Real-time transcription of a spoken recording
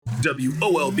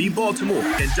WOLB Baltimore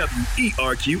and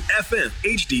WERQ FM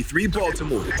HD3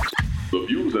 Baltimore. The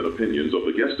views and opinions of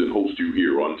the guest and host you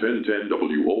hear on 1010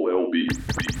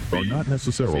 WOLB are not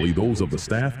necessarily those of the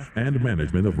staff and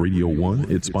management of Radio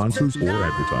 1, its sponsors, or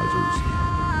advertisers.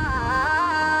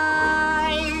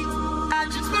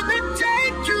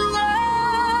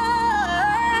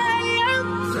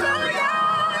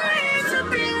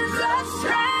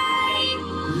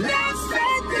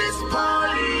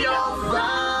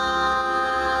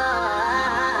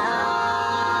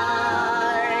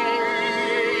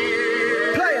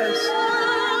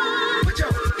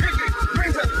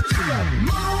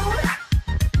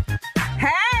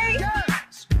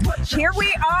 Here we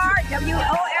are, WOLB 1010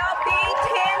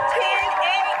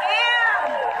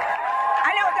 AM.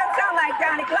 I know it doesn't sound like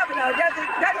Donnie Glover, though. Doesn't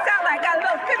sound like I got a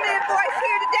little feminine voice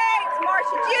here today. It's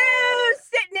Marsha Hughes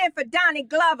sitting in for Donnie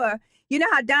Glover. You know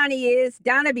how Donnie is.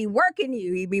 Donnie be working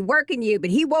you. He be working you. But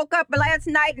he woke up last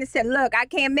night and said, look, I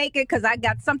can't make it because I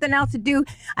got something else to do.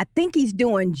 I think he's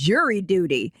doing jury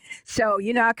duty. So,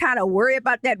 I kind of worry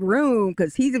about that room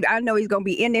because I know he's going to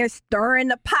be in there stirring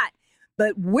the pot.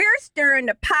 But we're stirring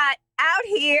the pot out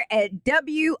here at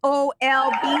WOLB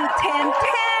 1010.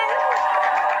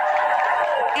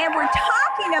 And we're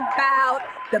talking about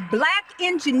the Black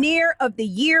Engineer of the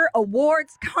Year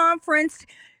Awards Conference,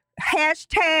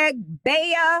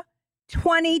 #BEA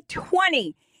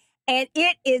 2020. And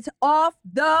it is off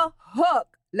the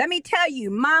hook. Let me tell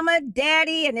you, Mama,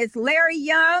 Daddy, and it's Larry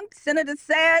Young, Senator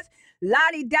says,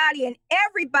 Lottie Dottie, and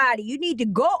everybody, you need to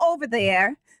go over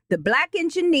there. The Black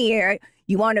Engineer,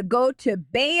 you want to go to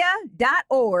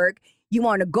BEA.org. You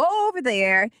want to go over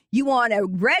there. You want to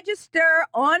register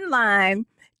online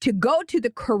to go to the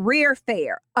career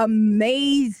fair.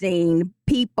 Amazing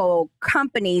people,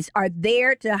 companies are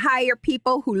there to hire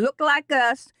people who look like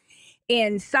us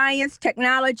in science,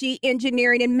 technology,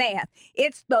 engineering, and math.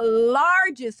 It's the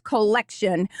largest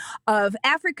collection of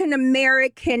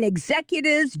African-American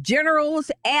executives,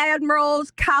 generals,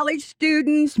 admirals, college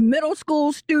students, middle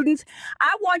school students.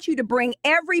 I want you to bring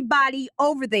everybody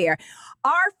over there.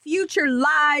 Our future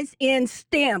lies in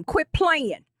STEM. Quit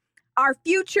playing. Our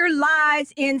future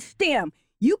lies in STEM.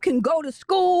 You can go to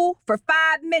school for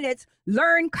 5 minutes,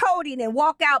 learn coding, and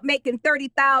walk out making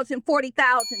 $30,000,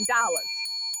 $40,000.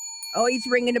 Oh, he's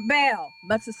ringing the bell.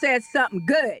 Must have said something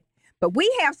good. But we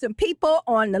have some people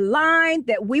on the line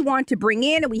that we want to bring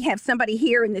in, and we have somebody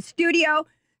here in the studio,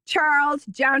 Charles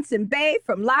Johnson Bay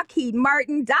from Lockheed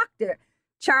Martin. Dr.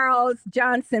 Charles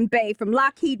Johnson Bay from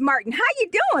Lockheed Martin. How you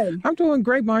doing? I'm doing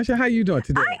great, Marsha. How you doing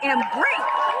today? I am great.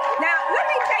 Now, let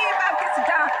me tell you about this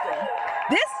doctor.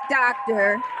 This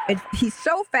doctor, he's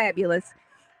so fabulous,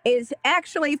 is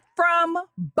actually from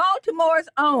Baltimore's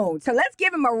own. So let's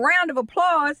give him a round of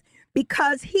applause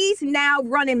because he's now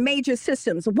running Major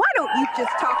Systems. Why don't you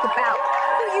just talk about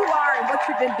who you are and what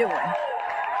you've been doing?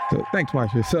 So, thanks,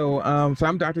 Marsha. So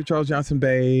I'm Dr. Charles Johnson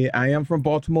Bay. I am from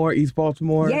Baltimore, East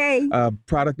Baltimore. Yay.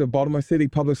 Product of Baltimore City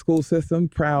Public School System.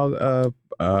 Proud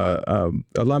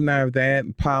alumni of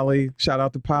that. Polly, shout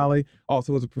out to Polly.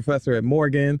 Also was a professor at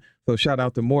Morgan. So shout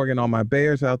out to Morgan, all my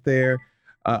Bears out there.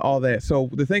 All that. So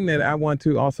the thing that I want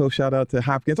to also shout out to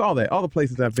Hopkins, all the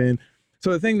places I've been.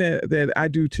 So the thing that I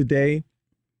do today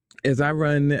is I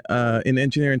run in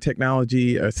engineering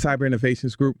technology, a cyber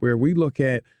innovations group where we look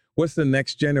at what's the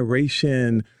next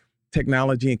generation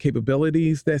technology and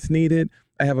capabilities that's needed.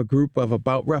 I have a group of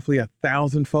about roughly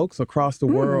 1,000 folks across the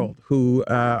world who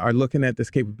are looking at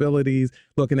this capabilities,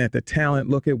 looking at the talent,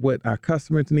 look at what our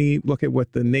customers need, look at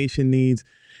what the nation needs.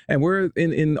 And we're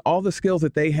in all the skills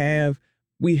that they have,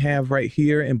 we have right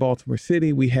here in Baltimore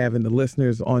City, we have in the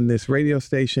listeners on this radio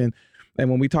station. And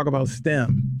when we talk about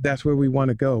STEM, that's where we want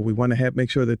to go. We want to make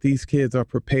sure that these kids are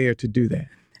prepared to do that.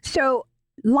 So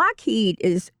Lockheed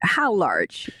is how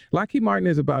large? Lockheed Martin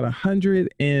is about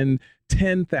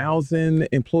 110,000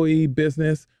 employee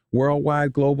business,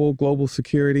 worldwide, global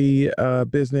security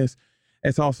business.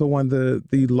 It's also one of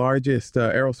the largest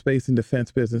aerospace and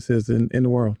defense businesses in the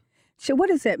world. So what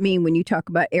does that mean when you talk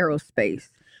about aerospace?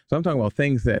 So I'm talking about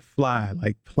things that fly,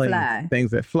 like planes,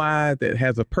 things that fly, that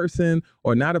has a person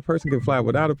or not a person, can fly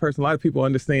without a person. A lot of people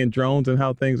understand drones and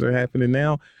how things are happening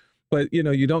now. But,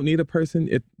 you don't need a person.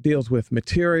 It deals with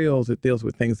materials. It deals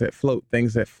with things that float,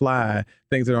 things that fly,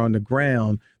 things that are on the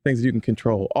ground, things that you can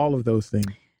control, all of those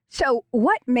things. So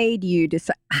what made you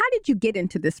decide? How did you get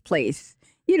into this place?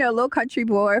 little country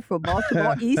boy from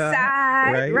Baltimore, East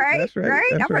Side, right? That's right.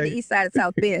 That's I'm from right. the East Side of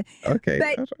South Bend. Okay,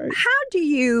 But that's right. how do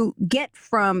you get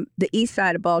from the East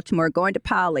Side of Baltimore going to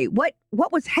Poly? What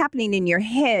was happening in your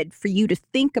head for you to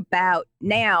think about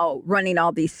now running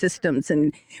all these systems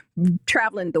and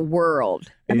traveling the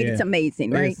world? I mean, Yeah. it's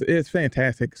amazing, right? It's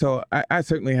fantastic. So I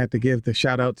certainly have to give the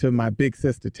shout out to my big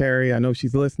sister, Terry. I know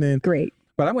she's listening. Great.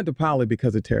 But I went to Poly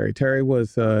because of Terry. Terry went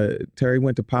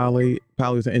to Poly.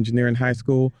 Poly was an engineering high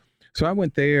school. So I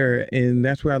went there, and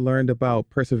that's where I learned about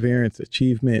perseverance,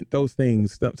 achievement, those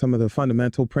things, some of the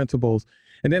fundamental principles.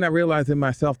 And then I realized in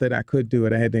myself that I could do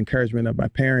it. I had the encouragement of my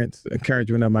parents,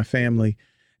 encouragement of my family.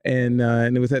 And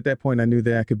it was at that point I knew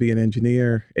that I could be an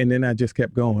engineer. And then I just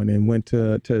kept going and went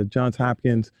to Johns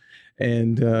Hopkins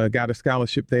and got a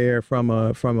scholarship there from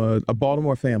a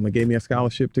Baltimore family. Gave me a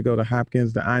scholarship to go to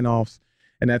Hopkins, the Einolfs.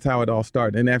 And that's how it all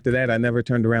started. And after that, I never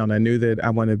turned around. I knew that I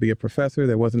wanted to be a professor.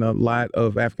 There wasn't a lot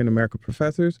of African-American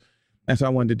professors. And so I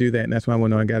wanted to do that. And that's why I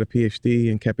went on and got a PhD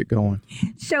and kept it going.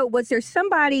 So was there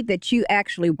somebody that you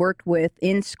actually worked with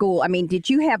in school? I mean,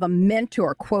 did you have a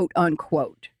mentor, quote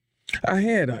unquote? I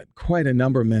had quite a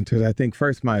number of mentors. I think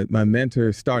first my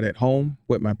mentors start at home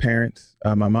with my parents.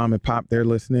 My mom and pop, they're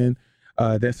listening.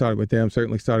 That started with them,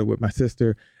 certainly started with my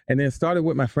sister. And then started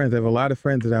with my friends. I have a lot of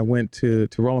friends that I went to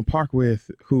Roland Park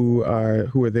with who are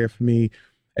there for me.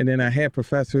 And then I had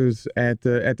professors at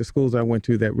the schools I went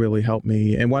to that really helped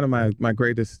me. And one of my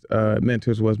greatest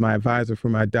mentors was my advisor for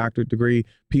my doctorate degree,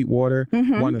 Pete Water,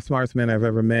 one of the smartest men I've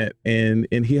ever met. And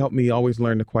he helped me always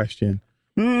learn to question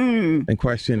and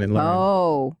question and learn.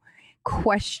 Oh,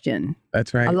 question.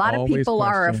 That's right. A lot of Always people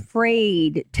are question.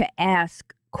 afraid to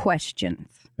ask questions.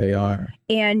 They are.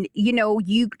 And,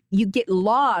 you get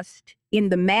lost in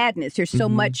the madness. There's so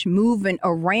much movement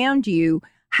around you.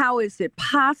 How is it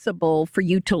possible for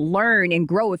you to learn and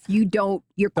grow if you don't,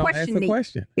 you're Don't ask questioning? the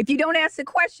question. If you don't ask the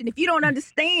question, if you don't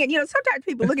understand, sometimes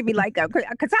people look at me like, because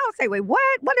I'll say, wait, what?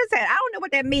 What is that? I don't know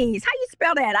what that means. How you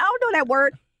spell that? I don't know that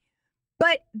word.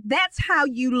 But that's how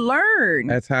you learn.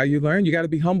 That's how you learn. You got to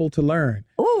be humble to learn.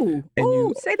 Ooh,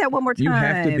 And say that one more time. You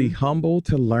have to be humble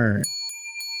to learn.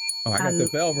 Oh, I got the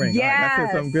bell ring. Yes, All right, that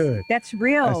said something good. That's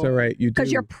real. That's all right. You do.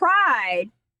 Because your pride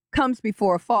comes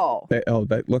before a fall. Look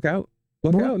out.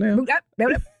 Look out now.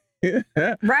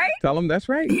 Right? Tell them that's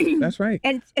right. That's right.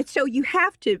 And so you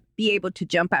have to be able to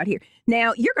jump out here.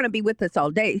 Now, you're going to be with us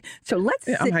all day. So let's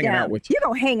sit I'm hanging down. out with you. You're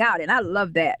going to hang out, and I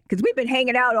love that because we've been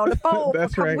hanging out on the phone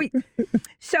That's for a couple right. weeks.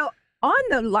 So on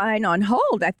the line on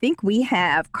hold, I think we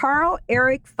have Carl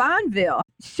Eric Fonville.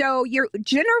 So you're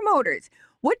General Motors.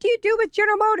 What do you do with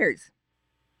General Motors?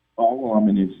 Oh, well, I'm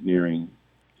in engineering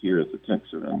here at the Tech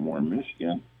Center in Warren,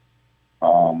 Michigan.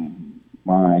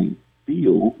 My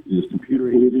field is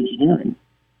computer-aided engineering,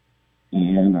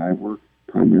 and I work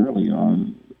primarily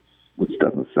on, which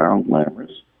doesn't sound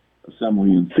glamorous,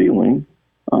 assembly and sealing,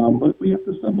 but we have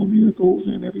to assemble vehicles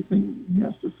and everything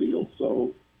has to feel,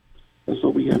 so that's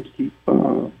what we have to keep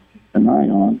an eye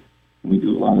on. And we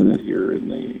do a lot of that here in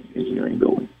the engineering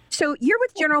building. So you're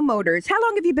with General Motors. How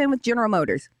long have you been with General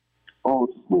Motors? Oh,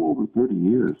 it's a little over 30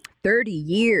 years. 30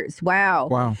 years. Wow.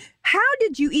 Wow. How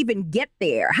did you even get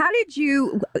there?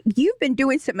 You've been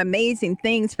doing some amazing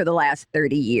things for the last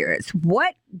 30 years.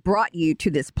 What brought you to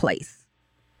this place?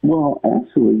 Well,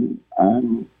 actually,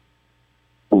 I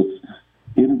was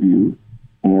interviewed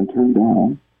and turned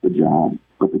down the job,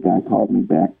 but the guy called me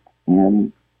back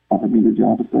and offered me the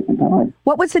job a second time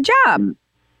What was the job?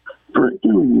 for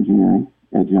doing engineering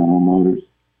at General Motors.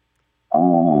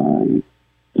 I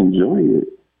enjoy it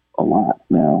a lot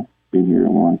now. Been here a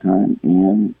long time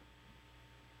and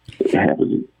have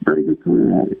a very good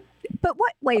career at it. But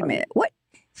wait a minute.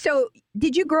 So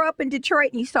did you grow up in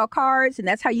Detroit and you saw cars and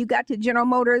that's how you got to General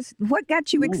Motors? What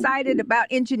got you excited about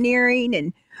engineering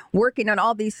and working on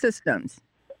all these systems?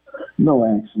 No,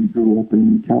 I actually grew up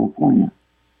in California,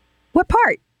 What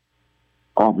part?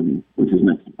 Albany, which is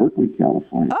next to Berkeley,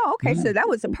 California. Oh, okay. So that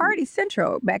was a party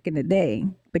central back in the day.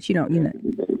 But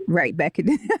right back in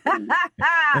the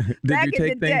Did you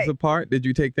take things apart? Did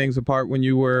you take things apart when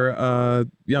you were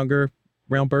younger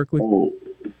around Berkeley?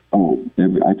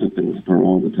 I took things apart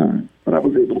all the time, but I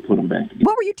was able to put them back together.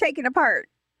 What were you taking apart?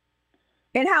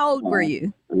 And how old were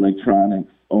you? Electronics.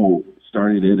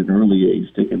 Started at an early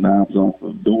age, taking knobs off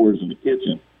of doors in the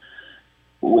kitchen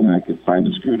when I could find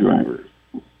a screwdriver.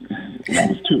 I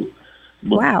was 2.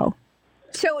 But Wow.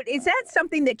 So is that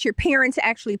something that your parents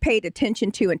actually paid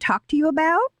attention to and talked to you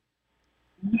about?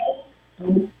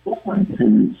 Both my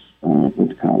parents went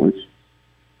to college,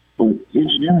 but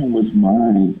engineering was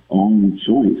my own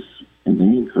choice, and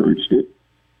they encouraged it.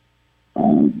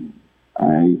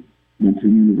 I went to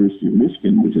the University of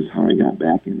Michigan, which is how I got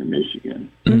back into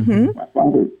Michigan. Mm-hmm. My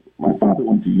father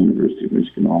went to the University of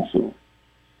Michigan also.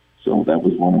 So that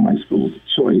was one of my schools of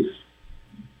choice.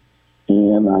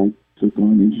 And I took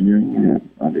on engineering and had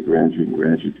undergraduate and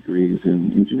graduate degrees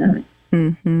in engineering.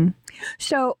 Mm-hmm.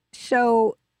 So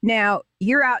now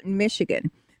you're out in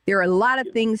Michigan. There are a lot of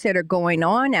things that are going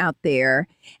on out there,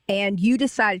 and you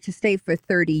decided to stay for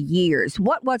 30 years.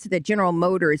 What was it that General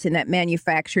Motors in that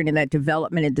manufacturing and that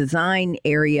development and design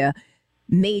area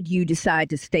made you decide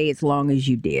to stay as long as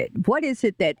you did? What is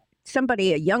it that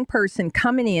somebody, a young person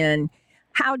coming in,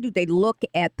 how do they look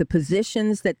at the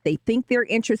positions that they think they're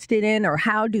interested in, or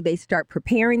how do they start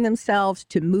preparing themselves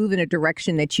to move in a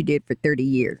direction that you did for 30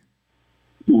 years?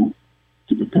 Well,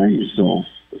 to prepare yourself,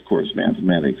 of course,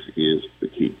 mathematics is the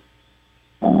key.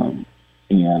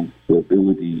 And the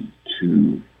ability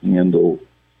to handle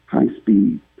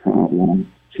high-speed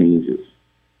problem changes.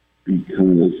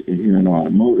 Because here in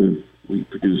automotive, we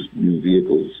produce new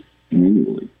vehicles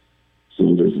annually.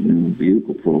 So there's a new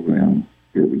vehicle program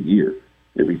every year.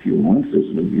 Every few months, there's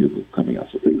a new vehicle coming out.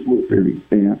 So things move very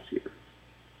fast here.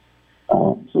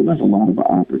 So there's a lot of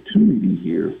opportunity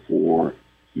here for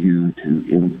you to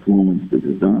influence the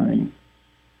design,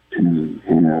 to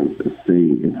have a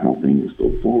say in how things go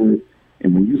forward.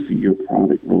 And when you see your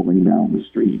product rolling down the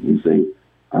street, you say,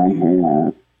 I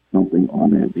have something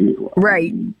on that vehicle.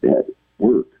 Right. That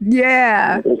work.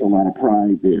 Yeah. There's a lot of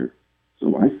pride there.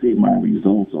 So I see my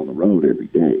results on the road every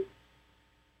day.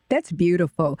 That's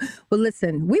beautiful. Well,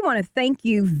 listen, we want to thank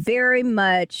you very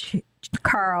much,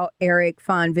 Carl Eric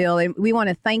Fonville, and we want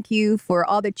to thank you for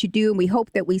all that you do. And we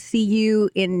hope that we see you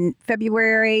in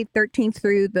February 13th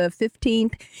through the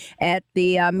 15th at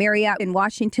the Marriott in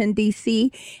Washington,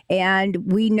 D.C. And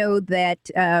we know that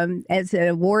as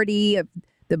an awardee of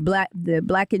the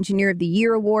Black Engineer of the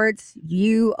Year Awards,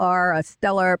 you are a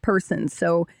stellar person.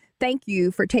 So thank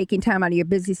you for taking time out of your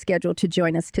busy schedule to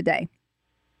join us today.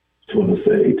 I want to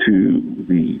say to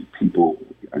the people,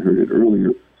 I heard it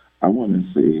earlier, I want to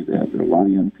say that there are a lot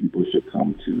of young people should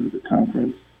come to the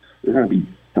conference. There are going to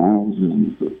be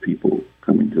thousands of people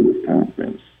coming to this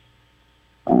conference,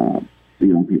 the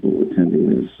young people attending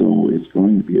this. So it's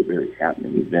going to be a very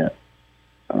happening event.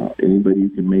 Anybody who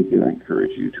can make it, I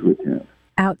encourage you to attend.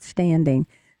 Outstanding.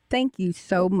 Thank you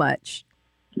so much.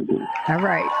 All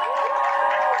right.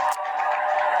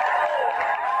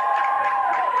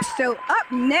 So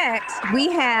up next,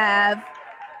 we have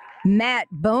Matt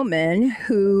Bowman,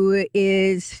 who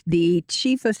is the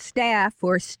Chief of Staff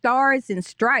for Stars and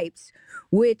Stripes,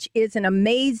 which is an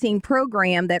amazing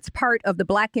program that's part of the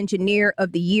Black Engineer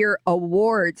of the Year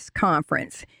Awards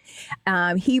Conference.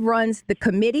 He runs the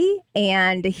committee,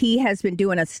 and he has been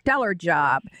doing a stellar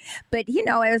job. But, you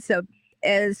know,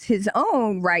 as his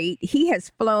own right, he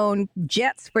has flown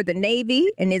jets for the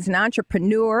Navy and is an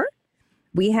entrepreneur.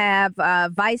 We have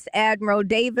Vice Admiral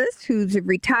Davis, who's a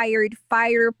retired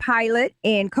fighter pilot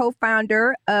and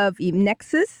co-founder of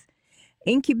Nexus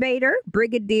Incubator,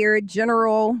 Brigadier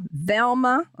General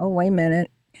Velma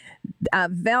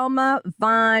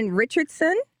Von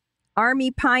Richardson,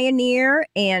 Army pioneer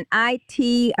and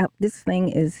IT.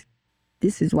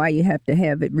 This is why you have to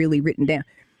have it really written down.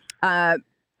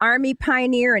 Army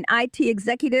pioneer and IT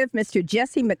executive, Mr.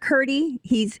 Jesse McCurdy.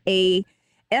 He's a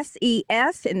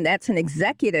SES, and that's an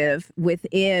executive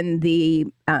within the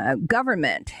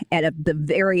government at the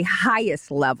very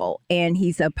highest level, and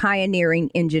he's a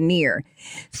pioneering engineer.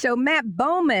 So Matt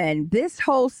Bowman, this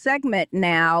whole segment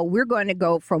now, we're going to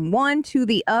go from one to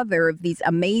the other of these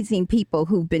amazing people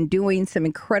who've been doing some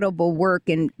incredible work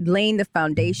and laying the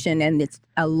foundation, and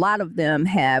a lot of them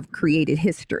have created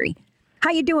history.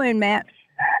 How you doing, Matt?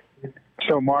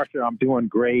 So, Marsha, I'm doing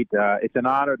great. It's an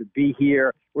honor to be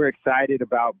here. We're excited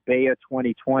about BEA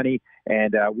 2020,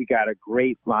 and we got a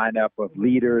great lineup of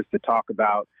leaders to talk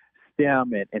about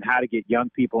STEM and how to get young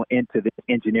people into the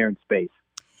engineering space.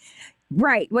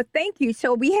 Right. Well, thank you.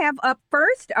 So we have up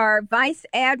first our Vice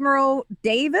Admiral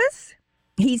Davis.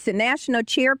 He's the national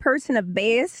chairperson of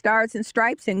BEA Stars and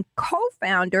Stripes and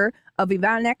co-founder of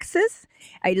Nexus,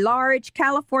 a large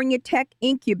California tech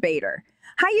incubator.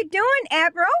 How you doing,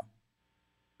 Admiral?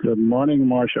 Good morning,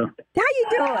 Marsha. How you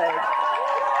doing?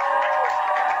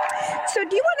 So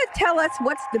do you want to tell us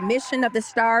what's the mission of the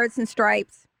Stars and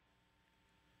Stripes?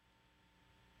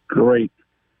 Great.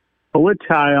 Well, we'll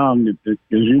tie on, as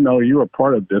you know, you were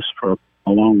part of this for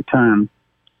a long time.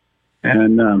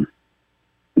 And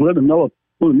we're the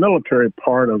military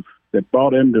part of that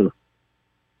bought into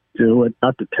what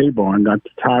Dr. Taborn, Dr.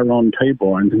 Tyrone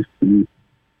Taborn,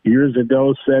 years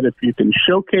ago said, if you can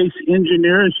showcase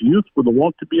engineers, youth will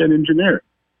want to be an engineer.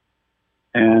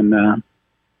 And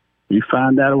we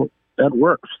find that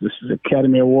works. This is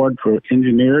Academy Award for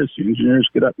engineers. The engineers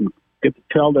get up and get to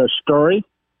tell their story,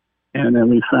 and then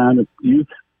we find that youth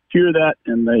hear that,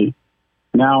 and they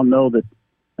now know that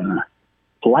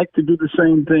like to do the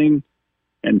same thing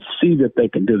and see that they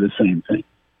can do the same thing.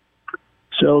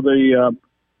 So the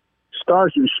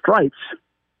Stars and Stripes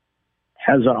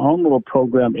has our own little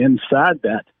program inside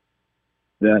that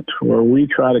where we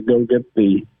try to go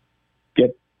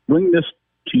bring this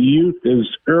to youth as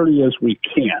early as we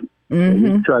can. Mm-hmm.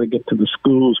 So we try to get to the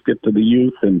schools, get to the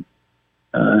youth, and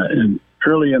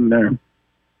early in their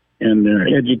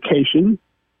education,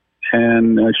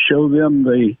 and show them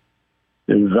the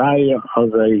value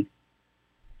of a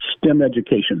STEM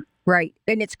education. Right,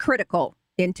 and it's critical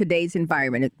in today's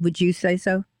environment. Would you say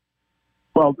so?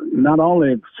 Well, not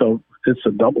only so, it's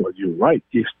a double. You're right.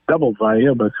 It's double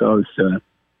value because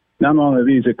not only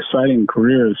these exciting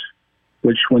careers,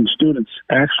 which when students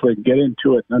actually get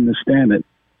into it and understand it,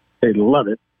 they love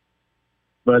it.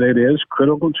 But it is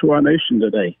critical to our nation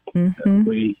today. Mm-hmm.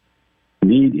 We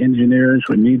need engineers.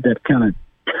 We need that kind of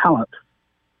talent.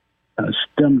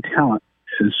 STEM talent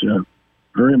is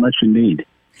very much in need.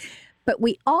 But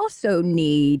we also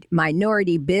need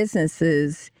minority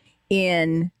businesses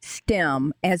in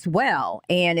STEM as well.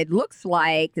 And it looks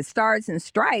like the Stars and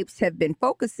Stripes have been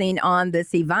focusing on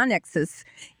this Evonexus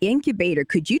incubator.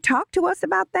 Could you talk to us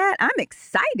about that? I'm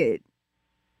excited.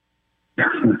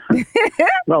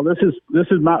 Well, this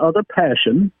is my other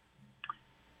passion,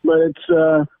 but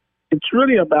it's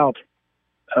really about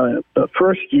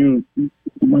first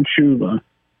once you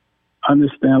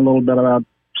understand a little bit about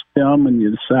STEM and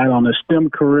you decide on a STEM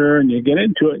career and you get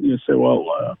into it and you say,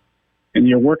 well, and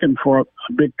you're working for a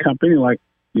big company like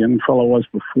the young fellow was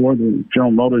before, the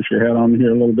General Motors you had on here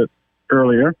a little bit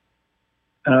earlier.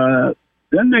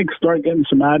 Then they start getting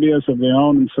some ideas of their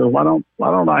own and say, why don't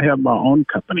I have my own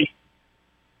company?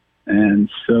 And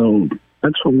so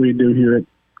that's what we do here at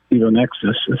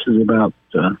Evonexus. This is about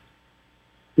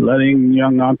letting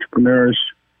young entrepreneurs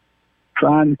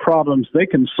find problems they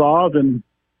can solve and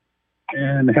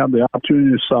have the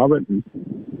opportunity to solve it and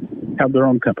have their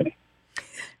own company.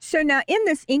 So now in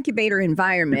this incubator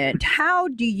environment, how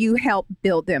do you help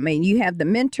build them? I mean, you have the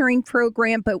mentoring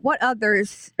program, but what other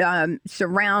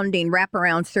surrounding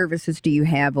wraparound services do you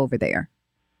have over there?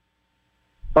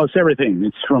 Oh, it's everything.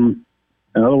 It's from,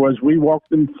 in other words, we walk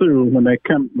them through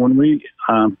when we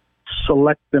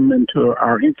select them into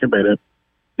our incubator.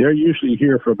 They're usually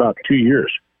here for about 2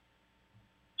 years.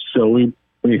 So we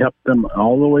help them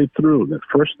all the way through. The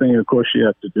first thing, of course, you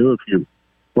have to do if you're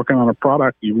working on a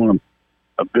product, you want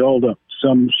to build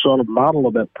some sort of model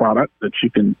of that product that you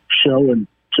can show it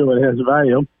has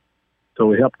value. So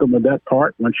we help them with that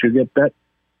part. Once you get that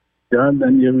done,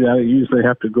 then you usually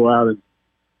have to go out and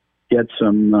get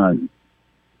some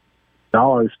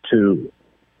dollars to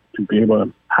be able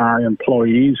to hire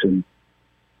employees and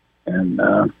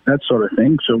that sort of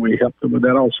thing. So we help them with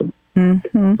that also.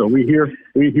 Mm-hmm. So we're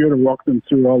here to walk them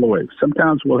through all the way.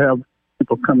 Sometimes we'll have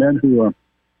people come in who are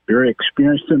very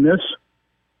experienced in this,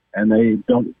 and they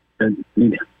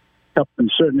need help in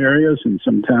certain areas, and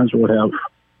sometimes we'll have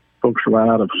folks right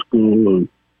out of school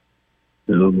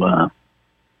who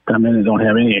come in and don't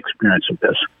have any experience with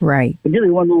this. Right. To give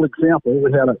you one little example,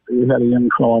 we had a young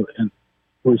fellow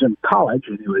who was in college,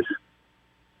 and he was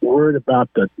worried about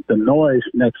the noise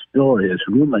next door his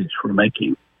roommates were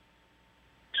making.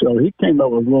 So he came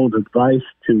up with a little device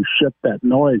to shut that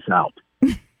noise out.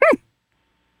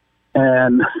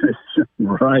 And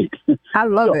right. I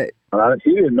love it.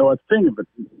 He didn't know a thing of it.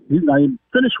 He's not even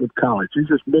finished with college. He's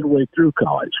just midway through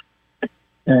college.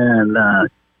 And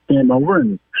came over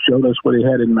and showed us what he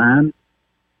had in mind.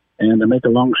 And to make a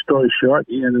long story short,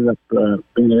 he ended up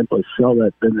being able to sell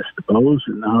that business to Bose,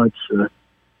 and now it's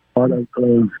part of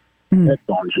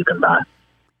headphones you can buy.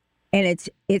 And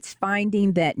it's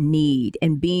finding that need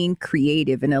and being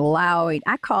creative and allowing,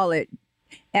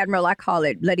 Admiral, I call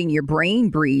it letting your brain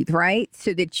breathe, right?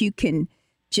 So that you can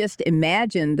just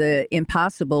imagine the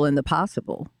impossible and the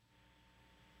possible.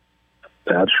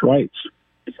 That's right.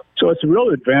 So it's a real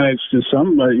advantage to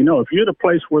some. If you're at a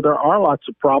place where there are lots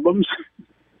of problems,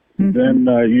 mm-hmm. then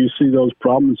you see those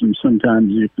problems and sometimes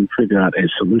you can figure out a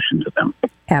solution to them.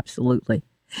 Absolutely.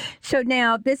 So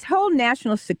now this whole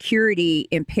national security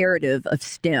imperative of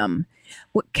STEM,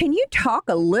 can you talk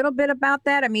a little bit about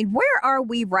that? I mean, where are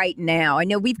we right now? I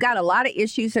know we've got a lot of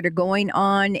issues that are going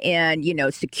on and,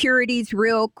 security is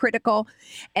real critical.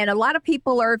 And a lot of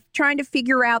people are trying to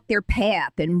figure out their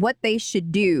path and what they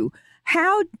should do.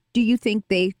 How do you think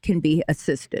they can be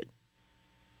assisted?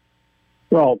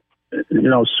 Well,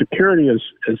 security is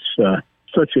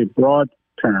such a broad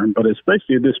term, but it's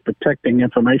basically just protecting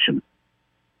information.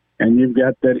 And you've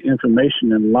got that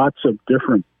information in lots of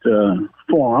different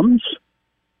forms,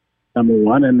 number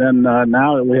one. And then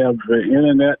now that we have the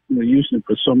internet, and we're using it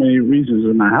for so many reasons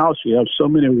in the house, you have so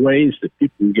many ways that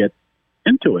people can get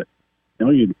into it. You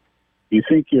know, you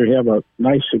think you have a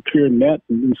nice secure net,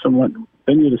 and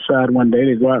then you decide one day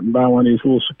to go out and buy one of these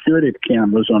little security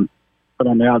cameras put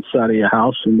on the outside of your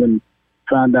house, and then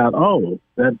find out, oh,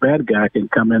 that bad guy can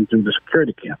come in through the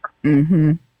security camera.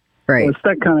 Mm-hmm. Right. So it's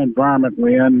that kind of environment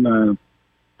we're in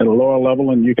at a lower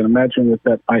level, and you can imagine what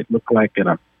that might look like at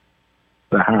a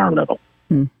higher level.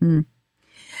 Mm-hmm.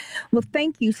 Well,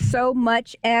 thank you so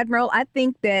much, Admiral. I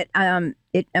think that I'm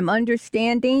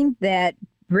understanding that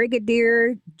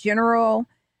Brigadier General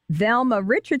Velma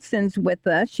Richardson's with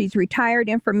us. She's retired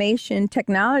information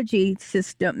technology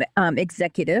system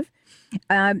executive.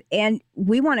 And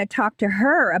we want to talk to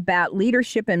her about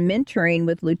leadership and mentoring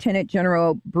with Lieutenant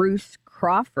General Bruce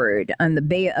Crawford on the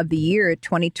Bay of the Year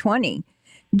 2020.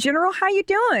 General, how you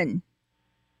doing?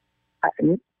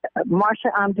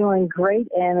 Marsha, I'm doing great,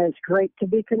 and it's great to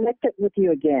be connected with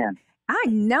you again. I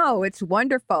know. It's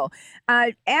wonderful.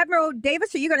 Admiral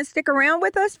Davis, are you going to stick around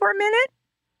with us for a minute?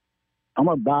 I'm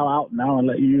going to bow out now and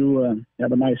let you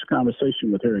have a nice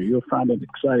conversation with her. You'll find it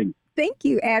exciting. Thank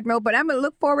you, Admiral, but I'm going to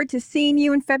look forward to seeing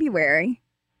you in February.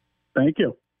 Thank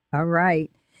you. All right.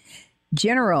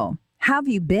 General, how have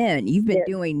you been? You've been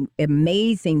doing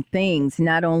amazing things,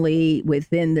 not only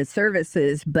within the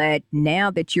services, but now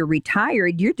that you're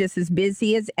retired, you're just as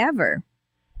busy as ever.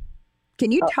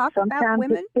 Can you talk about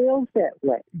women? It feels that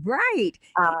way. Right.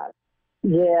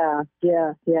 Yeah.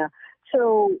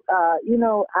 So,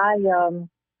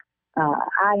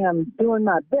 I am doing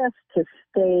my best to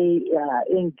stay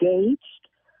engaged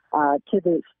to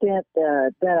the extent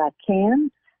that I can.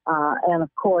 And,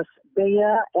 of course, Bea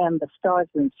and the Stars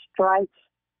and Stripes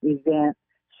event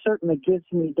certainly gives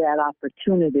me that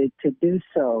opportunity to do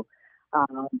so.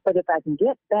 But if I can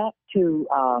get back to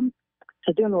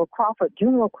General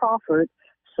Crawford,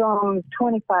 some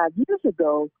 25 years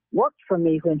ago, worked for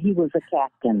me when he was a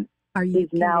captain. Are you He's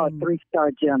kidding? now a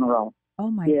 3-star general.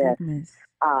 Oh, my goodness.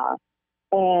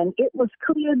 And it was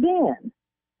clear then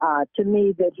to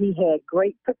me that he had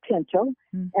great potential.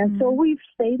 Mm-hmm. And so we've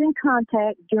stayed in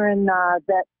contact during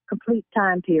that complete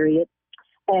time period.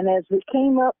 And as we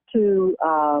came up to,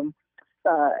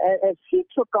 as he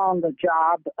took on the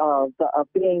job of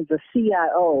being the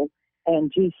CIO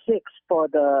and G6 for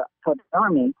the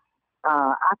Army,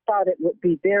 I thought it would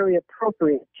be very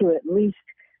appropriate to at least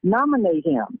nominate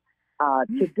him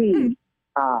to be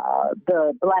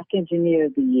the Black Engineer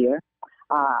of the Year.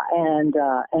 And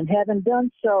having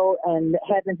done so, and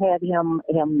having had him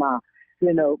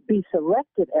be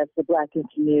selected as the Black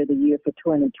Engineer of the Year for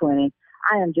 2020,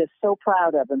 I am just so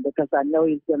proud of him because I know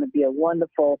he's going to be a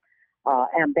wonderful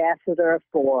ambassador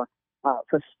for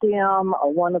STEM, a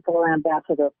wonderful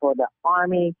ambassador for the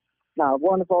Army, a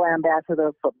wonderful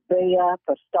ambassador for Bea,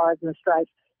 for Stars and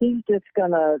Stripes. He's just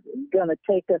gonna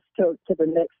take us to the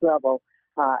next level,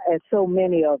 as so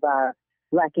many of our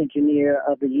Black Engineer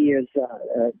of the Years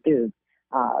do.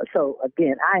 So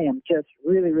again, I am just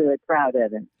really, really proud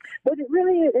of him. But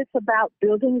it's about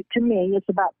building. To me, it's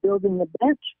about building the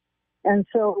bench. And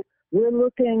so we're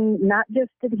looking not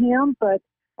just at him, but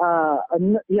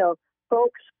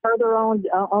folks further on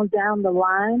down the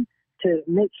line to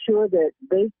make sure that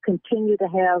they continue to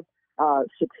have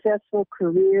successful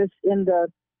careers in the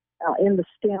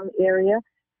STEM area,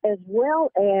 as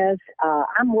well as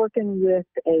I'm working with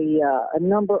a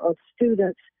number of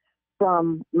students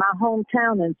from my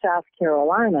hometown in South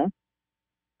Carolina.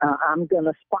 I'm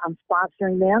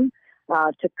sponsoring them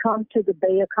to come to the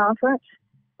Bea Conference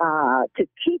to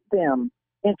keep them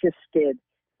interested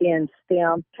in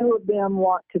STEM. 2 of them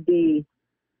want to be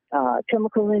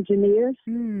chemical engineers.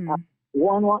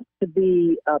 One wants to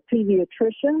be a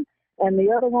pediatrician, and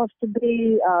the other wants to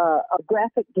be a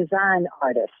graphic design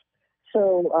artist.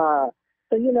 So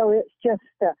it's just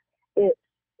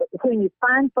when you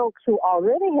find folks who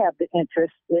already have the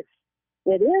interest, it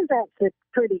is actually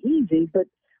pretty easy.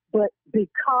 But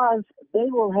because they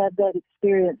will have that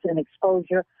experience and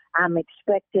exposure, I'm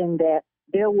expecting that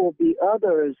there will be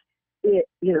others,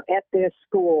 at their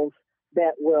schools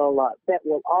that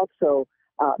will also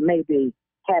maybe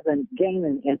gain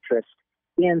an interest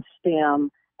in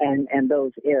STEM and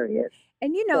those areas.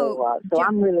 And, so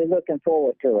I'm really looking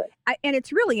forward to it. And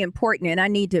it's really important, and I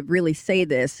need to really say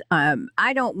this.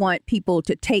 I don't want people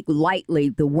to take lightly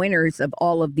the winners of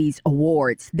all of these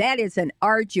awards. That is an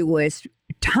arduous,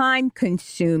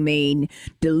 time-consuming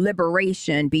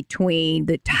deliberation between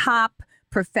the top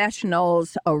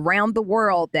professionals around the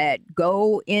world that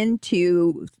go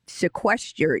into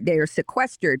they're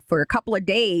sequestered for a couple of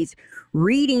days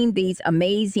reading these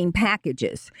amazing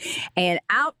packages. And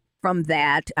out from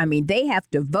that, I mean, they have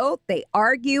to vote, they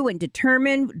argue and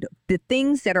determine the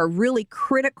things that are really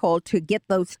critical to get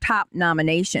those top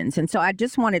nominations. And so I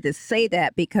just wanted to say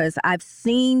that because I've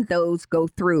seen those go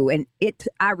through, and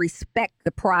I respect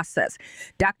the process.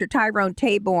 Dr. Tyrone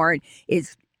Taborn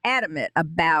is adamant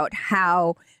about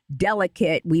how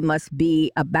delicate we must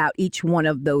be about each one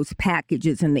of those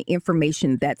packages and the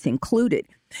information that's included.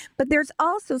 But there's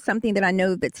also something that I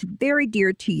know that's very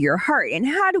dear to your heart. And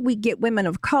how do we get women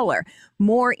of color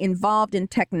more involved in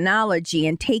technology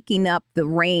and taking up the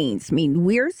reins? I mean,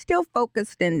 we're still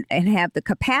focused and have the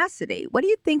capacity. What do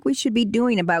you think we should be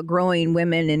doing about growing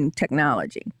women in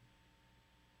technology?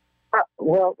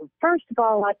 Well, first of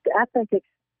all, I think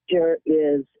exposure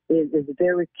is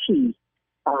very key,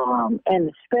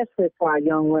 and especially for our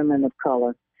young women of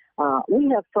color. We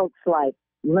have folks like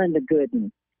Linda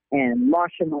Gooden and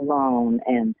Marsha Malone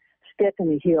and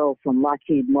Stephanie Hill from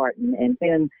Lockheed Martin, and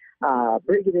then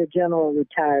Brigadier General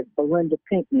retired Belinda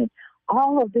Pinckney.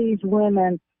 All of these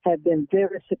women have been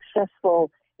very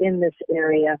successful in this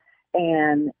area,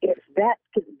 and it's that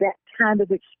kind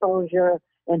of exposure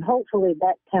and hopefully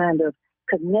that kind of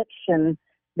connection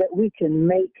that we can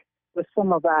make with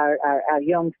some of our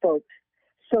young folks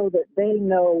so that they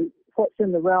know what's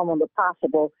in the realm of the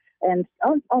possible. And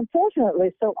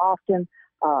unfortunately, so often,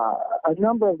 a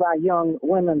number of our young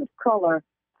women of color,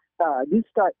 you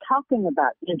start talking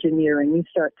about engineering, you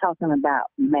start talking about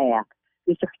math,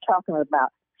 you start talking about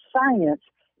science.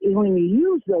 When you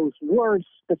use those words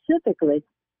specifically,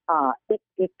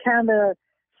 it kind of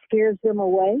scares them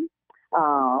away.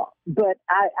 But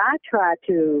I try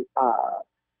to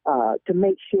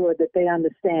make sure that they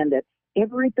understand that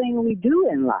everything we do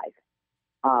in life,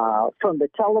 from the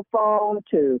telephone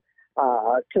to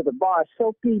the bar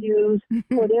soap you use,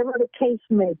 whatever the case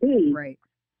may be, right,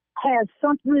 has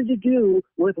something to do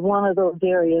with one of those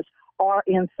areas, or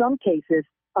in some cases,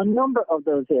 a number of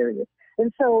those areas.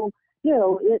 And so,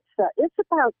 it's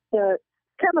about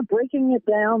kind of breaking it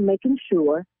down, making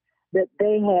sure that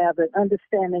they have an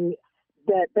understanding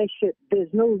that there's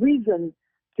no reason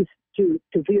to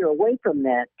veer away from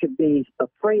that, to be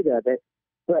afraid of it,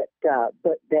 but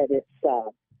that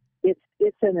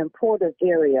it's an important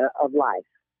area of life.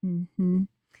 Mm-hmm.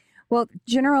 Well,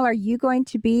 General, are you going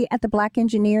to be at the Black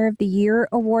Engineer of the Year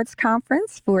Awards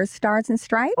Conference for Stars and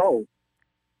Stripes? Oh,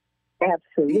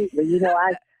 absolutely.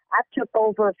 I took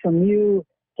over from you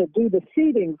to do the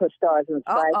seating for Stars and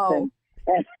Stripes.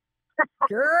 And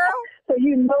girl. So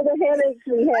you know the headaches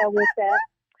we have with that.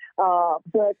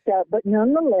 But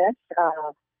nonetheless,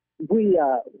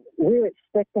 we're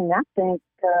expecting, I think,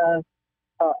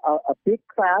 a big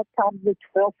crowd, probably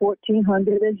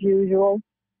 1,400 as usual,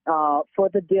 for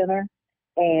the dinner,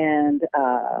 and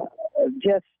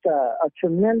just a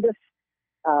tremendous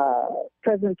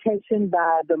presentation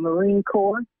by the Marine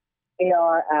Corps. They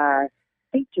are our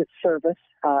featured service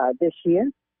this year.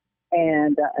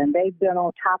 And they've been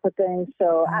on top of things.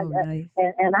 So nice.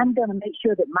 And I'm going to make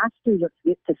sure that my students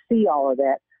get to see all of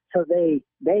that, so they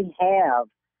have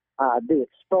the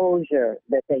exposure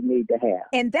that they need to have.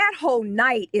 And that whole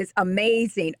night is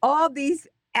amazing. All these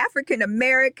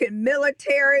African-American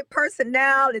military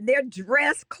personnel in their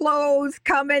dress clothes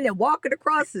coming and walking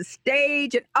across the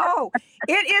stage. And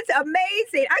it is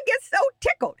amazing. I get so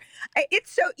tickled.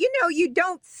 It's so, you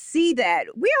don't see that.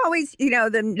 We always,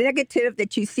 the negative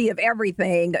that you see of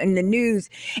everything in the news.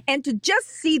 And to just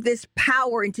see this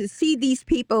power and to see these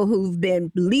people who've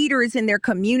been leaders in their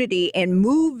community and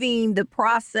moving the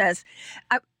process,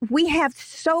 we have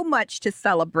so much to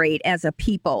celebrate as a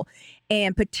people,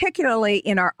 and particularly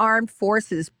in our armed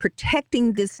forces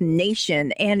protecting this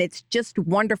nation. And it's just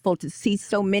wonderful to see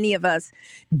so many of us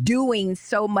doing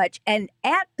so much and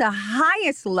at the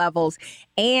highest levels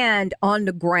and on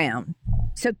the ground.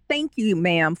 So thank you,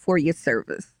 ma'am, for your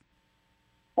service.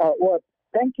 Well,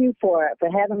 thank you for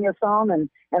having us on and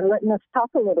letting us talk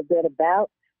a little bit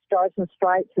about Stars and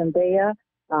Stripes and Bea,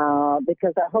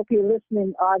 because I hope your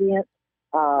listening audience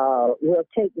will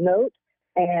take note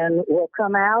and will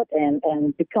come out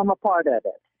and become a part of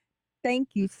it. Thank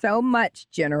you so much,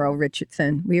 General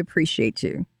Richardson. We appreciate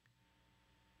you.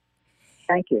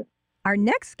 Thank you. Our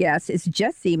next guest is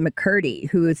Jesse McCurdy,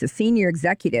 who is a senior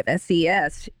executive,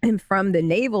 SES, from the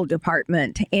Naval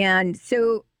Department. And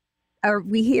so are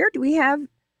we here? Do we have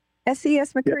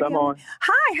SES McCurdy? Yes, I'm on.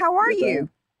 Hi, how are you?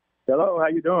 Hello, how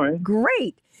you doing?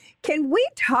 Great. Can we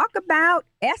talk about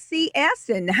SES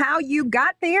and how you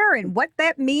got there and what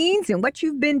that means and what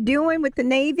you've been doing with the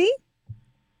Navy?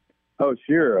 Oh,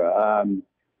 sure.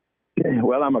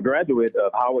 Well, I'm a graduate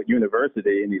of Howard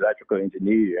University in electrical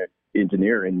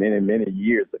engineering many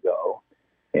years ago.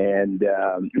 And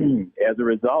as a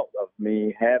result of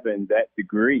me having that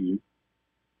degree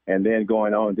and then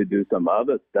going on to do some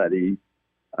other studies,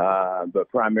 but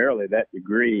primarily that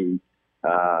degree,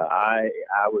 I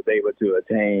was able to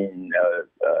attain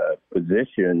a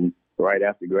position right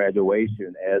after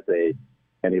graduation as an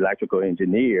electrical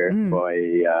engineer for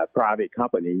a private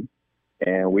company.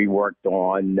 And we worked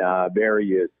on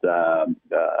various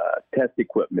test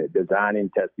equipment, designing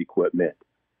test equipment,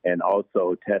 and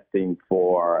also testing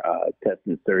for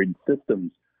testing certain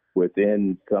systems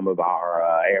within some of our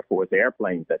Air Force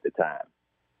airplanes at the time.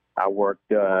 I worked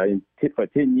for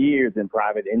 10 years in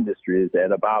private industries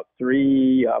at about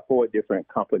 3 or 4 different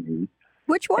companies.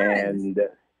 Which ones? And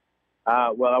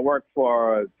well, I worked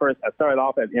first I started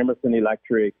off at Emerson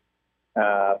Electric.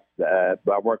 I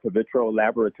worked for Vitro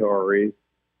Laboratories.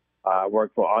 I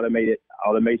worked for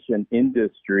Automation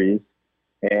Industries,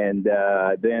 and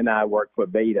then I worked for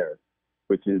Beta,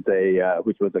 which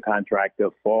was a contractor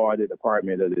for the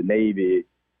Department of the Navy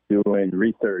doing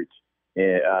research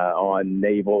on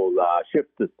naval ship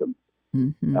systems.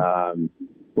 Mm-hmm.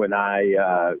 When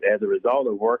as a result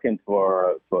of working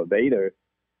for Beta,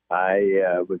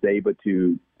 I was able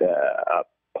to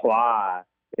apply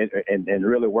and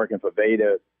really working for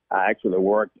Beta. I actually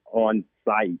worked on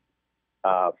site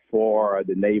for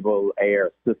the Naval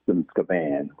Air Systems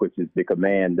Command, which is the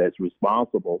command that's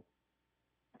responsible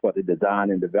for the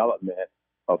design and development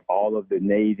of all of the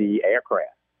Navy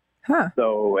aircraft. Huh.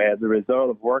 So as a result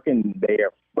of working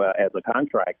there as a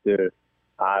contractor,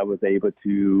 I was able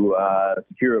to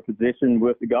secure a position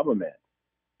with the government.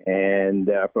 And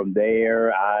from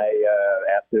there,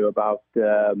 after about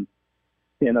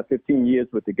 10 or 15 years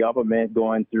with the government,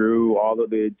 going through all of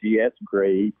the GS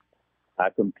grades, I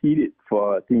competed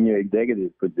for a senior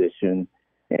executive position,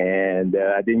 and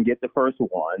I didn't get the first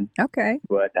one. Okay.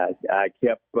 But I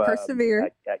kept persevere.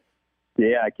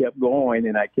 I kept going,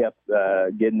 and I kept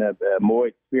getting more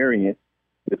experience.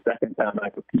 The second time I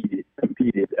competed,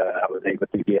 I was able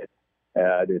to get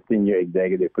the senior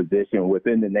executive position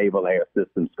within the Naval Air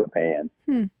Systems Command.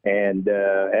 And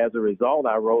as a result,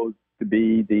 I rose to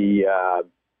be the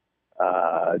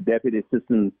Deputy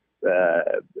Systems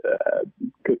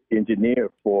Engineer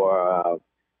for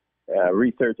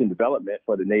Research and Development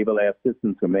for the Naval Air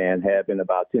Systems Command, having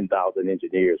about 10,000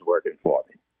 engineers working for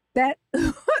me.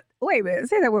 Wait a minute,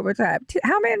 say that one more time.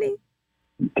 How many?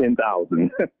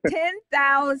 10,000.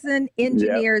 10,000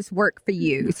 engineers work for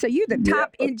you. So you're the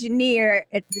top engineer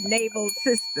at the Naval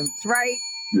Systems, right?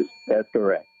 That's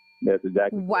correct. That's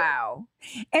exactly wow.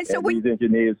 Correct. And so these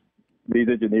engineers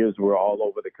were all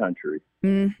over the country.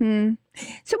 Mm-hmm.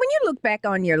 So when you look back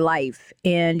on your life,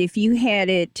 and if you had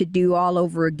it to do all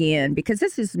over again, because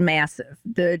this is massive,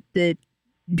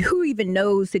 who even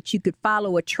knows that you could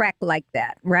follow a track like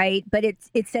that, right? But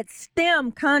it's that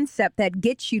STEM concept that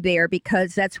gets you there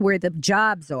because that's where the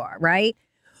jobs are, right?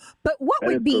 But what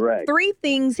would be correct. 3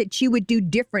 things that you would do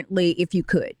differently if you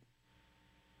could?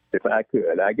 If I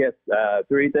could, I guess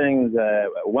 3 things.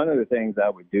 One of the things I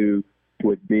would do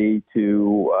would be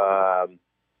to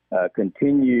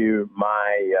continue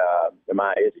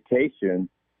my education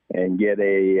and get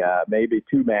maybe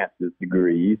 2 master's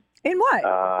degrees. In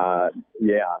what?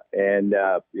 And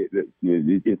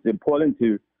it's important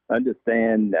to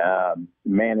understand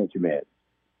management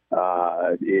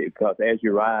because as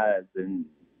you rise in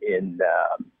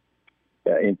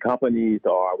companies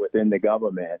or within the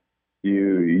government,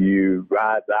 you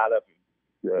rise out of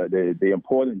the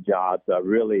important jobs are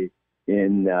really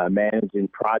in managing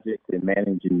projects and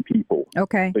managing people.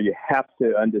 Okay. So you have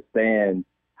to understand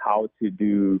how to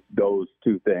do those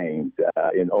 2 things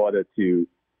in order to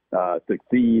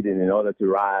succeed and in order to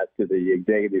rise to the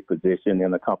executive position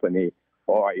in a company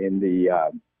or in the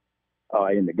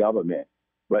government.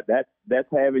 But that's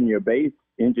having your base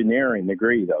engineering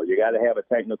degree, though. You got to have a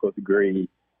technical degree.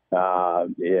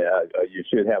 You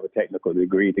should have a technical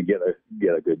degree to get a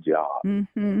good job.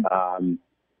 Mm-hmm.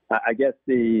 I guess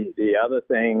the other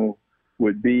thing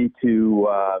would be to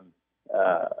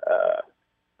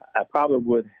I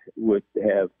probably would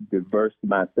have diversed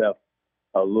myself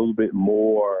a little bit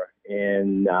more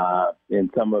in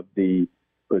some of the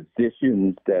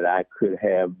positions that I could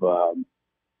have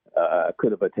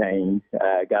attained.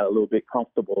 I got a little bit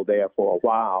comfortable there for a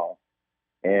while,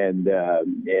 and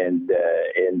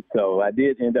so I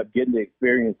did end up getting the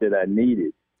experience that I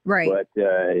needed. Right. But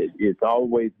it's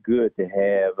always good to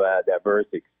have diverse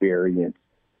experience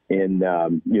in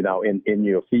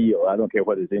your field. I don't care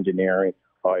whether it's engineering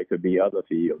or it could be other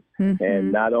fields. Mm-hmm.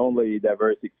 And not only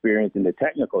diverse experience in the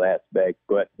technical aspect,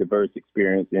 but diverse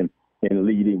experience in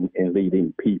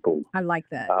leading people. I like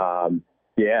that.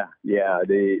 Yeah.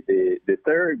 The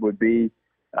third would be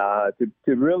to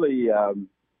really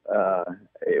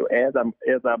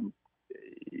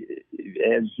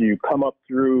as you come up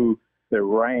through the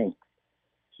ranks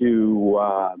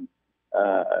to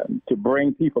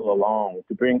bring people along,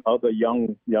 to bring other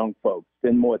young folks,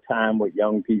 spend more time with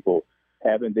young people,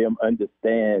 having them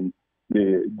understand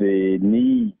the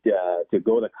need to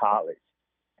go to college,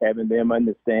 having them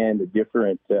understand the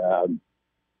different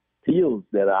fields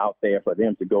that are out there for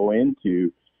them to go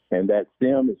into, and that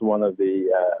STEM is one of the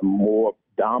more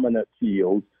dominant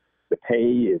fields. The pay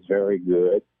is very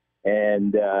good,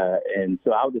 and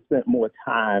so I would have spent more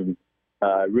time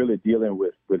really dealing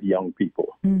with young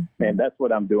people, and that's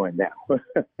what I'm doing now.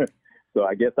 So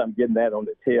I guess I'm getting that on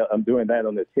the tail. I'm doing that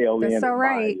on the tail end. That's all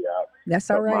right. That's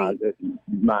all right.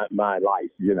 My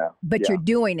life, you know. But you're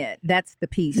doing it. That's the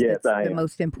piece. Yes, that's the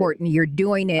most important. You're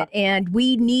doing it. And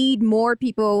we need more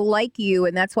people like you.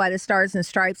 And that's why the Stars and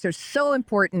Stripes are so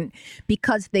important,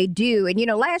 because they do. And, you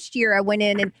know, last year I went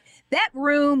in and that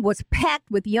room was packed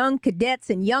with young cadets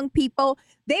and young people.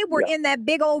 They were in that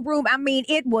big old room. I mean,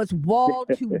 it was wall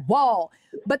to wall.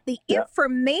 But the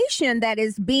information that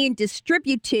is being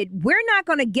distributed, we're not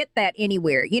going to get that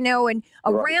anywhere, you know, and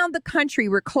around the country,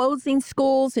 we're closing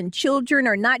schools and children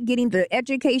are not getting the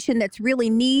education that's really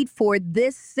need for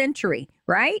this century,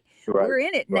 right? We're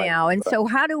in it now. And so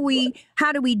how do we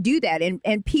do that?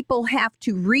 And people have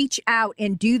to reach out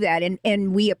and do that.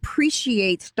 And we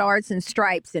appreciate Stars and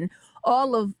Stripes and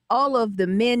all of the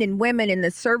men and women in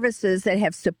the services that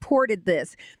have supported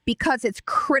this, because it's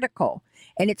critical.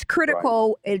 And it's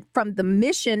critical from the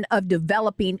mission of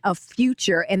developing a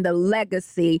future and the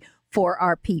legacy for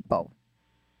our people.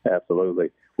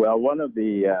 Absolutely. Well, one of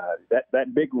the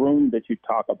that big room that you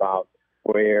talk about,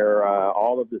 where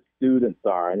all of the students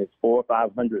are, and it's 400 or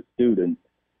 500 students,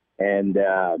 and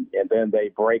then they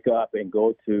break up and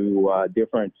go to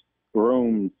different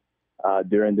rooms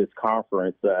during this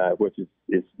conference, which is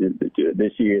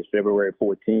this year is February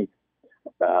 14th.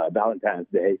 Valentine's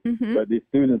Day, but the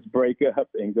students break up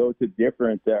and go to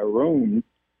different rooms,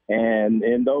 and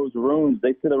in those rooms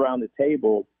they sit around the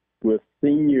table with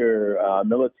senior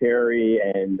military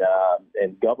and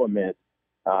government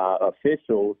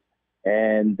officials,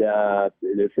 and the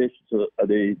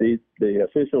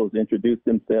officials introduce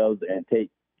themselves and take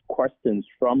questions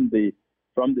from the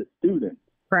students.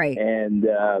 Right. And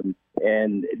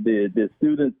the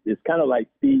students, it's kind of like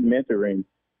speed mentoring.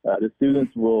 The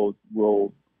students will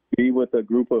be with a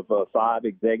group of 5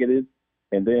 executives,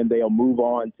 and then they'll move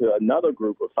on to another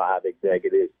group of 5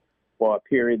 executives for a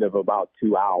period of about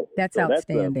 2 hours. That's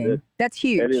outstanding. That's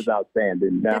huge. That is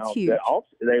outstanding. Now, that's huge.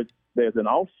 There's an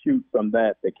offshoot from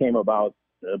that came about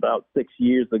 6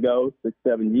 years ago,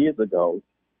 7 years ago,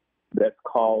 that's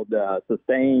called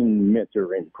Sustained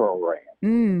Mentoring Program.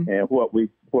 And what we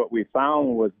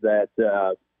found was that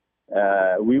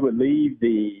we would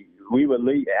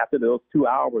leave after those 2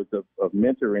 hours of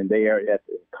mentoring there at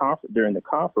the during the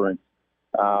conference.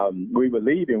 We would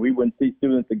leave and we wouldn't see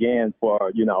students again for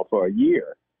a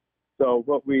year. So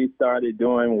what we started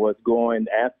doing was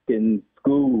asking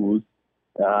schools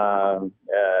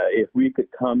if we could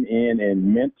come in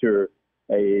and mentor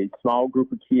a small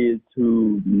group of kids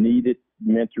who needed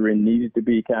mentoring, needed to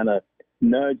be kind of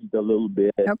nudged a little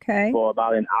bit for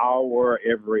about an hour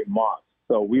every month.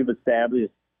 So we've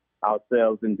established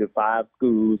ourselves into 5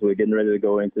 schools. We're getting ready to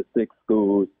go into 6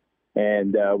 schools,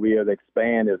 and we have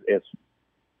expanded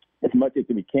as much as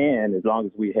we can, as long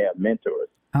as we have mentors.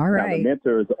 All right. Now, the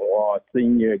mentors are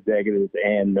senior executives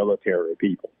and military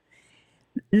people.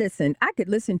 Listen, I could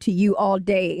listen to you all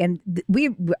day, and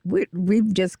we've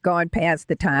just gone past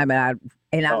the time, and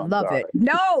I love it.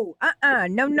 No,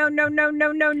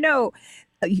 no.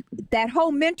 That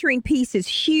whole mentoring piece is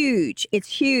huge. It's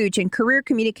huge. And Career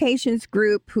Communications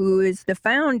Group, who is the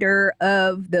founder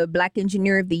of the Black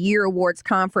Engineer of the Year Awards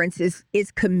Conference,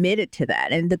 is committed to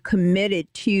that and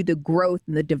committed to the growth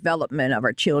and the development of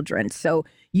our children. So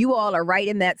you all are right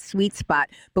in that sweet spot.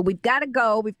 But we've got to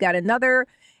go. We've got another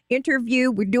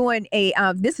interview. We're doing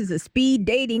this is a speed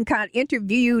dating kind of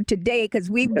interview today, because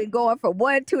we've been going from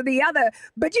one to the other.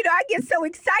 But I get so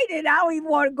excited, I don't even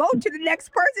want to go to the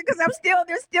next person, because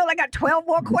I got 12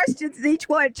 more questions each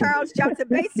one. Charles Johnson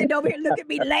Mason over here look at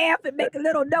me, laugh and make a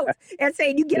little note and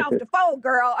saying, "You get off the phone,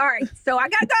 girl." All right, so I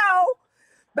gotta go,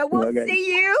 but we'll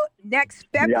see you next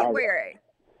February.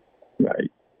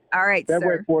 Right. All right,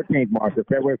 February 14th, Martha.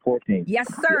 February 14th. Yes,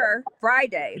 sir.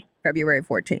 Friday, February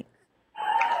 14th.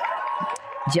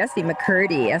 Jesse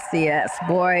McCurdy, SCS.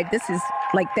 Boy, this is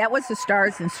that was the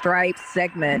Stars and Stripes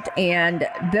segment, and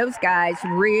those guys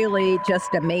really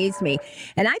just amaze me.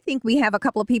 And I think we have a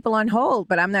couple of people on hold,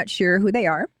 but I'm not sure who they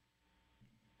are.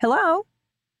 Hello?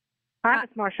 Hi,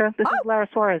 Miss Marsha. This is Lara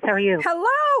Suarez. How are you?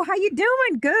 Hello. How you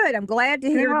doing? Good. I'm glad to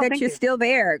hear that you're still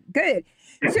there. Good.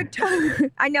 So,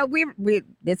 I know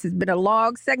this has been a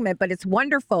long segment, but it's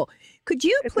wonderful. Could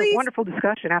you please? It's a wonderful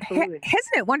discussion. Absolutely.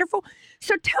 Isn't it wonderful?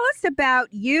 So tell us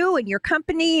about you and your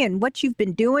company and what you've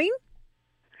been doing.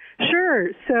 Sure.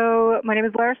 So my name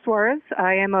is Lara Suarez.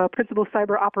 I am a principal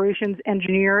cyber operations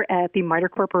engineer at the MITRE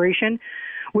Corporation,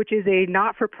 which is a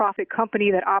not-for-profit company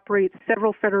that operates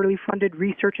several federally funded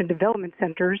research and development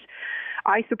centers.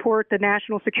 I support the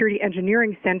National Security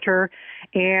Engineering Center,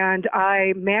 and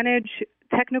I manage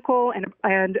technical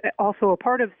and also a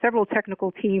part of several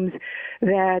technical teams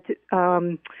that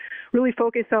really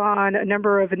focus on a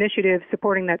number of initiatives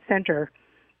supporting that center.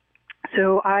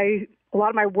 So a lot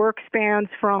of my work spans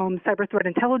from cyber threat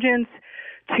intelligence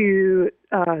to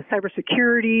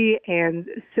cybersecurity and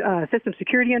system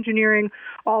security engineering,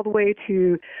 all the way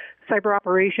to cyber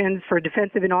operations for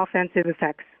defensive and offensive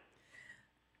effects.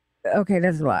 Okay,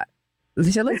 that's a lot.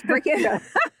 So let's break it.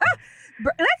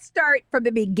 Let's start from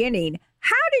the beginning.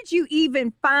 How did you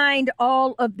even find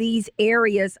all of these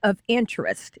areas of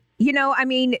interest? You know, I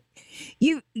mean,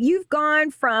 you've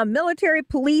gone from military,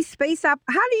 police, space op.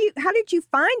 How did you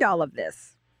find all of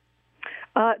this?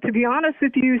 To be honest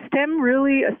with you, a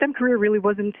STEM career really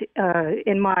wasn't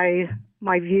in my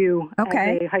view as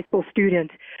a high school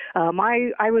student.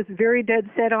 I was very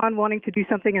dead set on wanting to do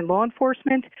something in law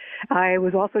enforcement. I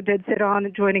was also dead set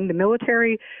on joining the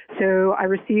military, so I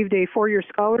received a 4-year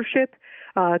scholarship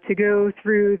to go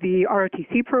through the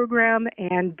ROTC program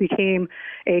and became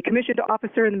a commissioned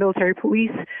officer in the military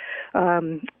police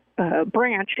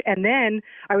branch. And then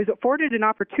I was afforded an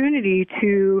opportunity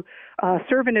to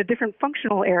serve in a different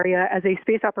functional area as a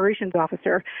space operations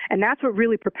officer. And that's what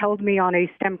really propelled me on a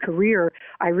STEM career.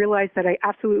 I realized that I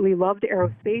absolutely loved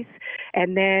aerospace.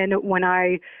 And then when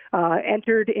I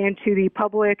entered into the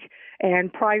public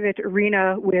and private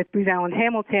arena with Booz Allen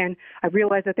Hamilton, I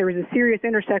realized that there was a serious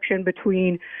intersection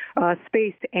between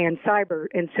space and cyber.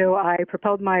 And so I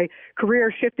propelled my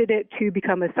career, shifted it to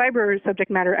become a cyber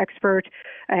subject matter expert,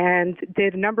 and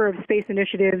did a number of space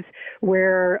initiatives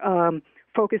where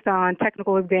focused on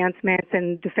technical advancements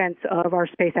and defense of our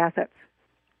space assets.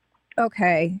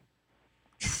 Okay.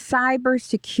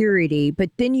 Cybersecurity, but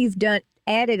then you've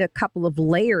added a couple of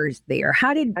layers there.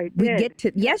 How did we get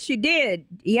to? Yes, you did.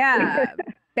 Yeah,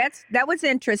 that was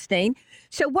interesting.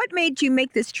 So, what made you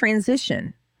make this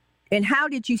transition, and how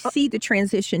did you see the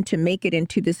transition to make it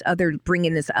into bring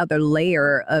in this other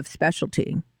layer of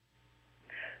specialty?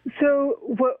 So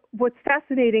what's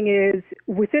fascinating is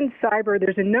within cyber,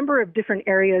 there's a number of different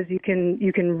areas you can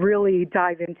really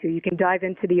dive into. You can dive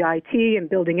into the IT and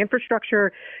building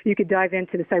infrastructure. You could dive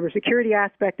into the cybersecurity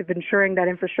aspect of ensuring that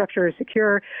infrastructure is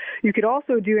secure. You could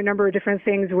also do a number of different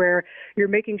things where you're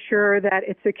making sure that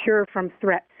it's secure from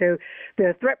threat. So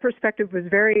the threat perspective was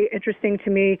very interesting to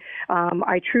me.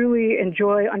 I truly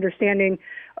enjoy understanding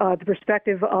the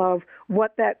perspective of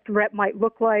what that threat might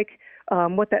look like,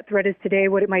 what that threat is today,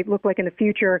 what it might look like in the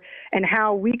future, and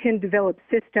how we can develop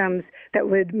systems that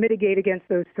would mitigate against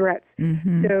those threats.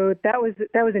 Mm-hmm. So that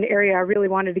was an area I really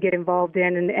wanted to get involved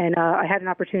in, and I had an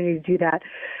opportunity to do that.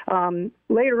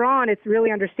 Later on, it's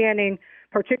really understanding,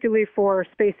 particularly for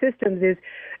space systems, is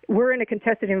we're in a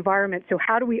contested environment. So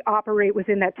how do we operate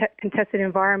within that contested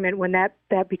environment when that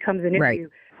becomes an issue?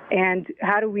 And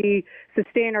how do we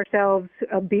sustain ourselves,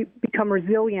 become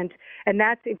resilient? And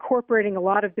that's incorporating a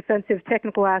lot of defensive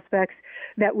technical aspects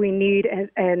that we need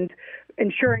and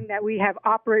ensuring that we have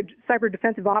cyber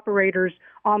defensive operators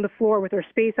on the floor with our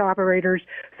space operators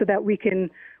so that we can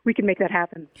make that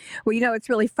happen. Well, you know, it's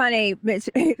really funny,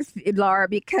 Laura,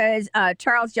 because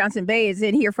Charles Johnson Bay is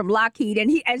in here from Lockheed,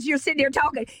 and as you're sitting there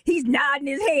talking, he's nodding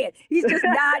his head. He's just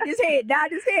nodding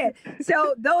his head.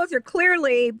 So those are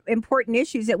clearly important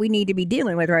issues that we need to be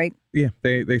dealing with, right? Yeah,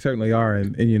 they certainly are.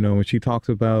 And you know, when she talks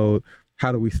about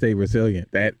how do we stay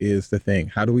resilient, that is the thing.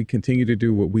 How do we continue to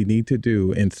do what we need to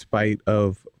do in spite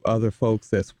of other folks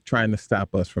that's trying to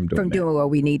stop us from doing what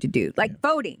we need to do, like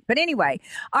voting. But anyway,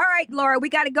 all right, Laura, we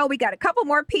got to go. We got a couple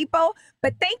more people,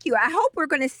 but thank you. I hope we're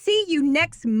going to see you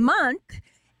next month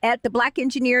at the Black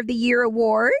Engineer of the Year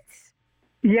Awards.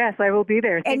 Yes, I will be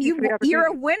there. And you're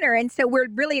a winner, and so we're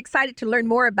really excited to learn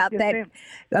more about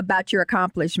about your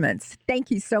accomplishments. Thank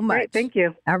you so much. Great, thank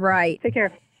you. All right. Take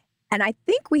care. And I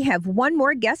think we have one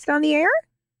more guest on the air.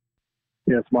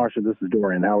 Yes, Marsha, this is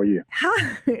Dorian. How are you?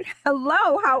 Hi.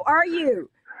 Hello. How are you?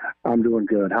 I'm doing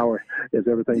good. Is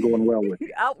everything going well with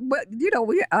you? But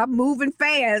I'm moving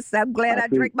fast. I'm glad I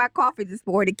drank my coffee this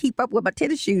morning to keep up with my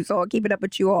tennis shoes on, keeping up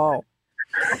with you all.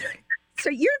 So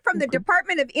you're from the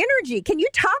Department of Energy. Can you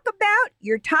talk about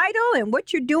your title and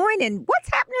what you're doing and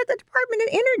what's happening at the Department of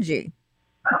Energy?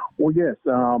 Well, yes.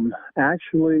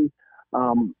 Actually,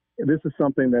 this is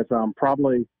something that's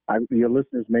probably your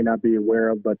listeners may not be aware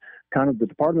of, but kind of the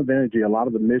Department of Energy, a lot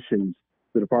of the missions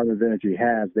the Department of Energy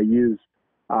has, they use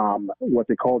what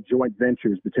they call joint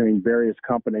ventures between various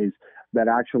companies that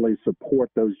actually support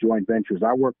those joint ventures.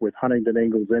 I work with Huntington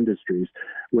Ingalls Industries,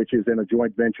 which is in a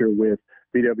joint venture with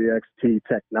BWXT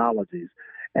Technologies,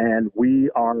 and we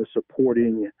are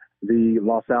supporting the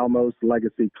Los Alamos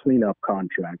Legacy Cleanup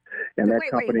Contract. And that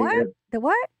company what? The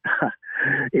what?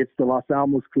 It's the Los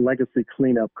Alamos Legacy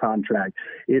Cleanup Contract.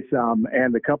 It's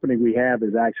and the company we have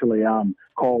is actually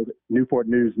called Newport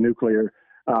News Nuclear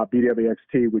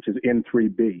BWXT, which is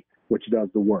N3B, which does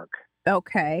the work.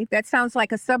 Okay, that sounds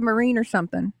like a submarine or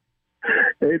something.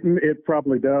 It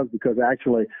probably does, because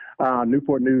actually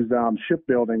Newport News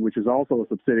Shipbuilding, which is also a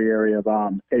subsidiary of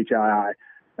HII,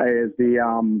 is the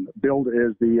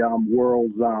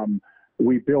world's.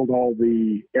 We build all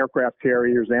the aircraft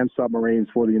carriers and submarines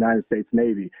for the United States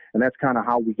Navy, and that's kind of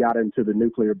how we got into the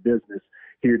nuclear business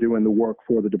here, doing the work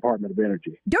for the Department of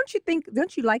Energy. Don't you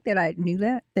like that I knew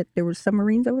that there were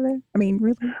submarines over there? I mean,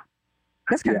 really?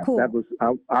 That's kind of cool. I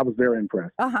was very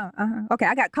impressed. Okay,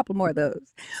 I got a couple more of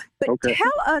those. But okay.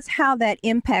 Tell us how that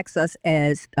impacts us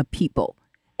as a people,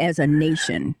 as a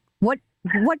nation.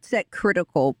 What's that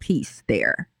critical piece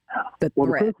there? The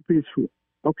critical piece.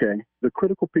 The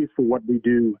critical piece for what we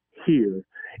do here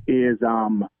is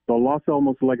the Los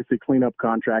Alamos Legacy Cleanup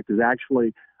Contract is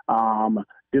actually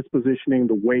dispositioning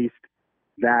the waste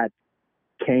that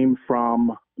came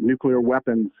from nuclear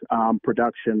weapons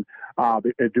production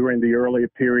during the earlier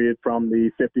period from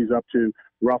the 50s up to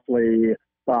roughly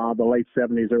the late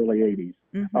 70s, early 80s,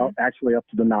 actually up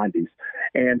to the 90s.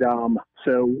 And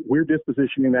so we're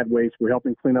dispositioning that waste. We're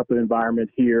helping clean up the environment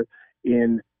here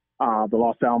in the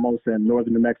Los Alamos and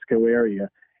northern New Mexico area.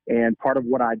 And part of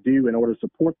what I do in order to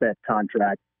support that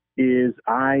contract is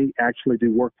I actually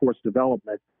do workforce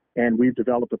development, and we've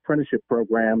developed apprenticeship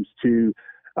programs to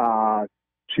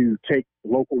take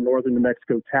local northern New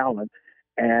Mexico talent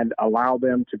and allow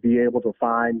them to be able to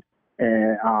find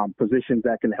positions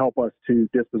that can help us to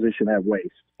disposition that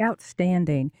waste.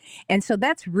 Outstanding. And so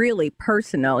that's really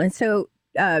personal. And so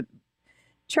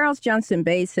Charles Johnson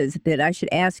Bay says that I should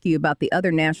ask you about the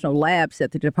other national labs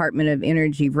that the Department of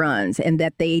Energy runs, and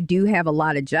that they do have a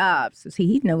lot of jobs. See,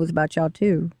 he knows about y'all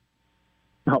too.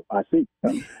 Oh, I see.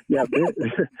 There's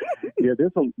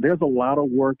a lot of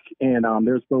work, and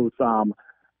there's both.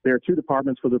 There are two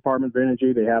departments for the Department of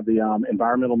Energy. They have the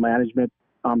Environmental Management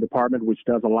Department, which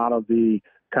does a lot of the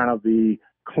kind of the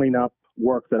cleanup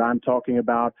work that I'm talking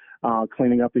about,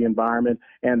 cleaning up the environment,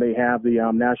 and they have the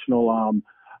National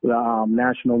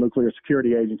Nuclear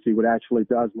Security Agency, which actually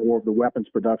does more of the weapons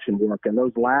production work. And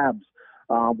those labs,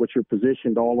 which are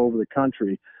positioned all over the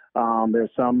country, there's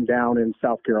some down in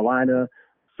South Carolina,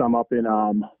 some up in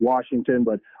Washington,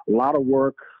 but a lot of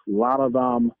work, a lot of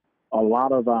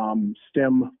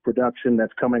STEM production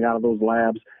that's coming out of those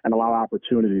labs, and a lot of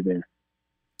opportunity there.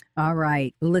 All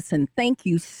right. Listen, thank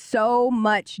you so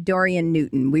much, Dorian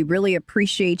Newton. We really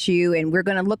appreciate you, and we're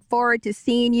going to look forward to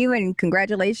seeing you, and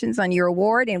congratulations on your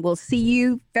award. And we'll see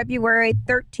you February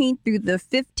 13th through the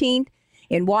 15th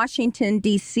in Washington,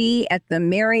 D.C. at the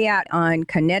Marriott on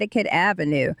Connecticut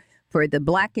Avenue for the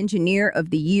Black Engineer of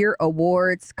the Year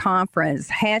Awards Conference.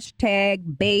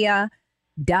 #BEA.org.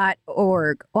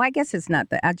 Oh, I guess it's not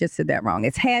that. I just said that wrong.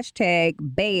 It's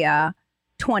 #BEA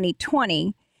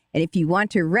 2020. And if you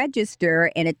want to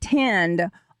register and attend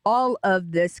all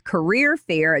of this career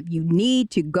fair, you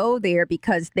need to go there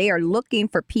because they are looking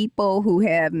for people who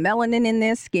have melanin in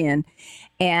their skin.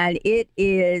 And it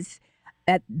is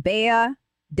at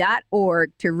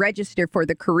BEA.org to register for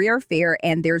the career fair,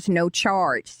 and there's no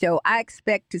charge. So I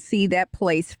expect to see that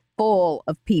place full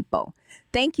of people.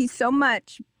 Thank you so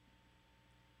much.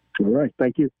 All right.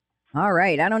 Thank you. All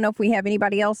right. I don't know if we have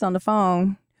anybody else on the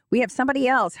phone. We have somebody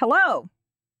else. Hello.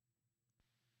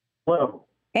 Hello.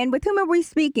 And with whom are we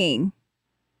speaking?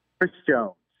 Chris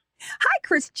Jones. Hi,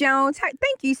 Chris Jones. Hi,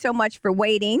 thank you so much for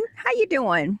waiting. How you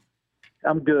doing?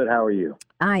 I'm good. How are you?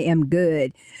 I am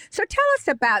good. So tell us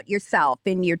about yourself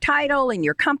and your title and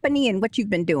your company and what you've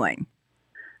been doing.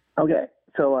 Okay.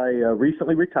 So I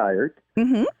recently retired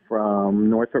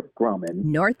from Northrop Grumman.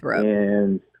 Northrop.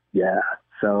 And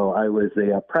so I was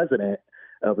the president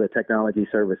of the technology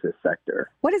services sector.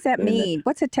 What does that mean?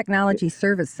 What's a technology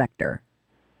service sector?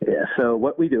 Yeah, so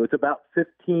what we do, it's about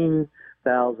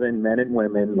 15,000 men and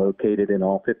women located in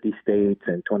all 50 states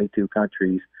and 22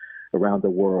 countries around the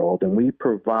world, and we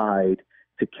provide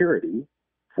security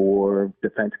for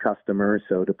defense customers,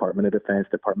 so Department of Defense,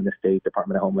 Department of State,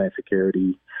 Department of Homeland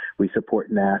Security. We support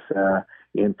NASA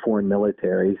and foreign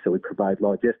military, so we provide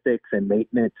logistics and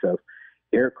maintenance of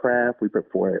aircraft. We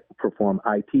perform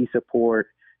IT support,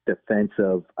 defense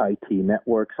of IT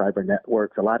networks, cyber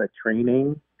networks, a lot of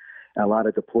training, a lot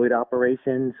of deployed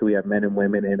operations. We have men and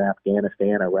women in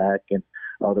Afghanistan, Iraq, and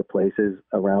other places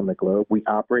around the globe. We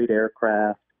operate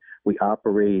aircraft. We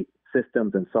operate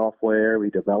systems and software. We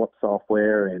develop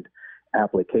software and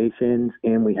applications,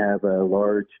 and we have a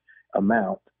large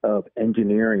amount of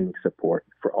engineering support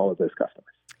for all of those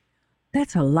customers.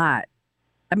 That's a lot.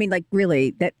 I mean, like,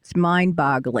 really, that's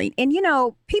mind-boggling. And, you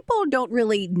know, people don't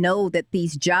really know that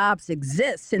these jobs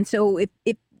exist. And so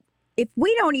if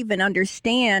we don't even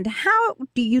understand, how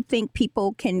do you think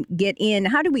people can get in?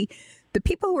 How do we, the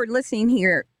people who are listening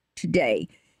here today,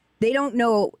 they don't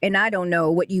know, and I don't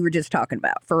know what you were just talking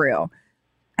about, for real.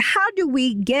 How do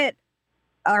we get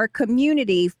our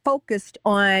community focused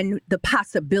on the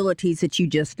possibilities that you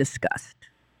just discussed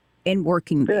in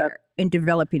working there and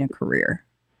developing a career?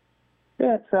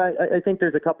 Yeah, so I think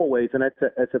there's a couple ways, and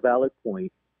that's a valid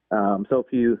point. So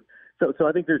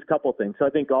I think there's a couple things. So I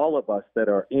think all of us that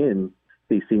are in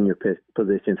these senior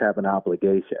positions have an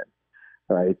obligation,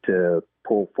 right, to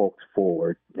pull folks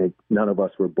forward. None of us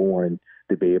were born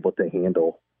to be able to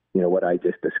handle, you know, what I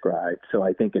just described. So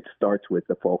I think it starts with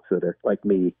the folks that are like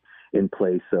me in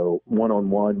place. So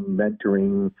one-on-one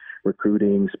mentoring,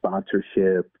 recruiting,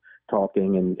 sponsorship,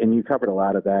 talking, and you covered a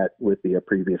lot of that with the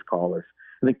previous callers.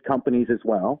 I think companies as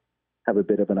well have a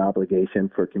bit of an obligation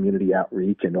for community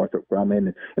outreach, and Northrop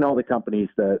Grumman and all the companies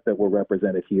that were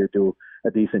represented here do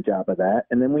a decent job of that.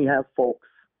 And then we have folks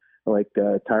like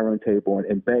Tyrone Taborn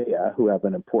and Bea who have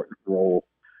an important role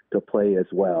to play as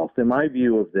well. So in my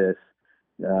view of this,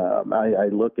 I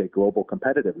look at global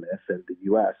competitiveness, and the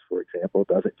U.S., for example,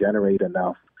 doesn't generate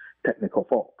enough technical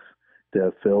folks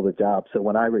to fill the job. So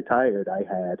when I retired, I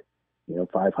had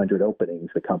 500 openings.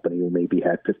 The company maybe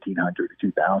had 1,500 or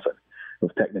 2,000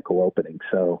 of technical openings.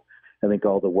 So I think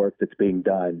all the work that's being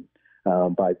done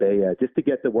by Bea just to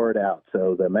get the word out.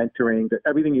 So the mentoring,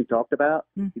 everything you talked about,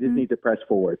 you just need to press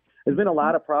forward. There's been a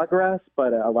lot of progress,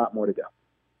 but a lot more to go.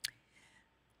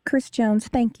 Chris Jones,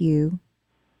 thank you.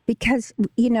 Because,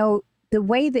 the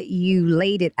way that you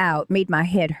laid it out made my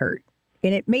head hurt.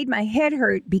 And it made my head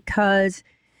hurt because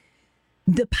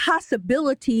the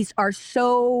possibilities are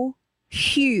so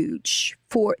huge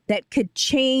that could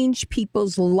change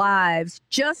people's lives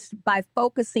just by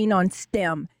focusing on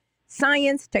STEM,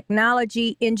 science,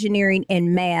 technology, engineering,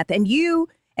 and math. And you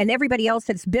and everybody else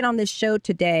that's been on this show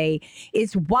today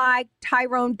is why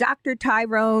Dr.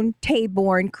 Tyrone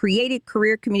Taborn created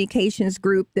Career Communications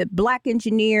Group, the Black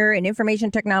Engineer and Information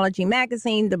Technology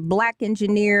Magazine, the Black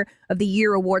Engineer of the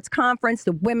Year Awards Conference,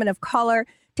 the Women of Color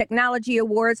Technology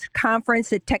Awards Conference,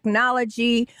 the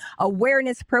Technology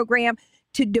Awareness Program,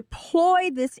 to deploy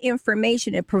this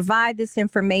information and provide this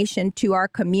information to our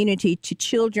community, to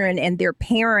children and their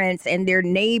parents and their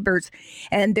neighbors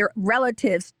and their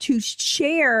relatives, to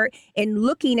share in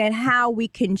looking at how we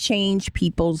can change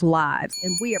people's lives.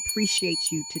 And we appreciate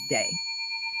you today.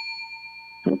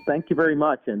 Well, thank you very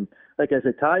much. And like I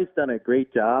said, Ty's done a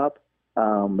great job.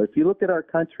 If you look at our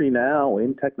country now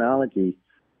in technology,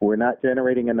 we're not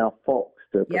generating enough folks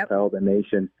to propel the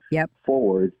nation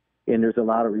forward. And there's a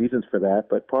lot of reasons for that.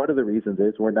 But part of the reasons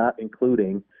is we're not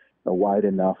including a wide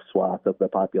enough swath of the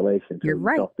population. So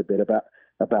we talked a bit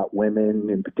about women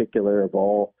in particular of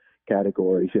all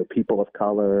categories, people of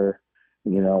color,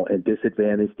 and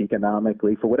disadvantaged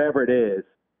economically. For whatever it is,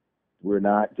 we're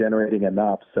not generating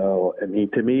enough. So, I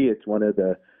mean, to me, it's one of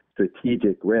the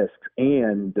strategic risks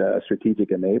and strategic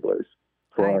enablers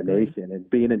for our nation. And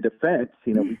being in defense,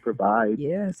 we provide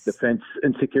defense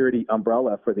and security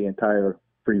umbrella for the entire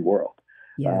free world.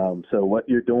 So what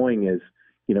you're doing is,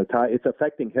 Ty, it's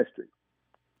affecting history.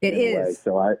 It is.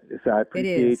 So I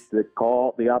appreciate the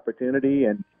call, the opportunity,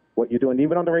 and what you're doing.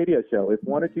 Even on the radio show, if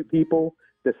one or two people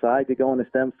decide to go in the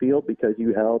STEM field because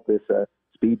you held this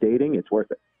speed dating, it's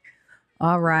worth it.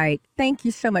 All right. Thank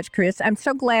you so much, Chris. I'm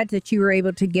so glad that you were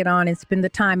able to get on and spend the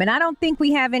time. And I don't think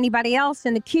we have anybody else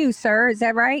in the queue, sir. Is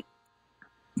that right?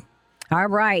 All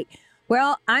right.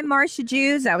 Well, I'm Marcia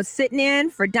Jews. I was sitting in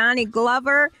for Donnie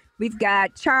Glover. We've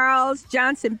got Charles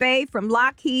Johnson Bay from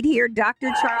Lockheed here,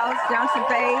 Dr. Charles Johnson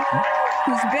Bay,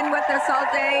 who's been with us all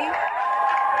day.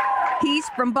 He's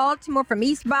from Baltimore, from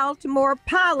East Baltimore,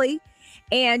 Poly.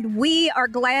 And we are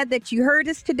glad that you heard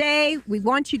us today. We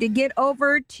want you to get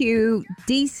over to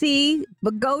DC,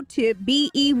 but go to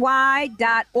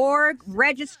BEY.org,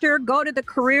 register, go to the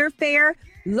career fair,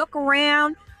 look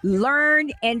around,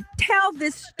 learn, and tell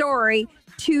this story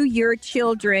to your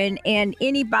children and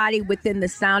anybody within the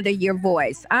sound of your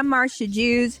voice. I'm Marcia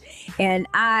Jews, and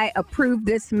I approve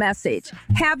this message.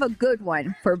 Have a good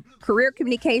one. For Career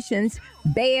Communications,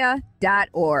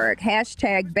 BEA.org.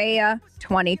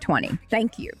 #BEA2020.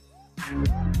 Thank you.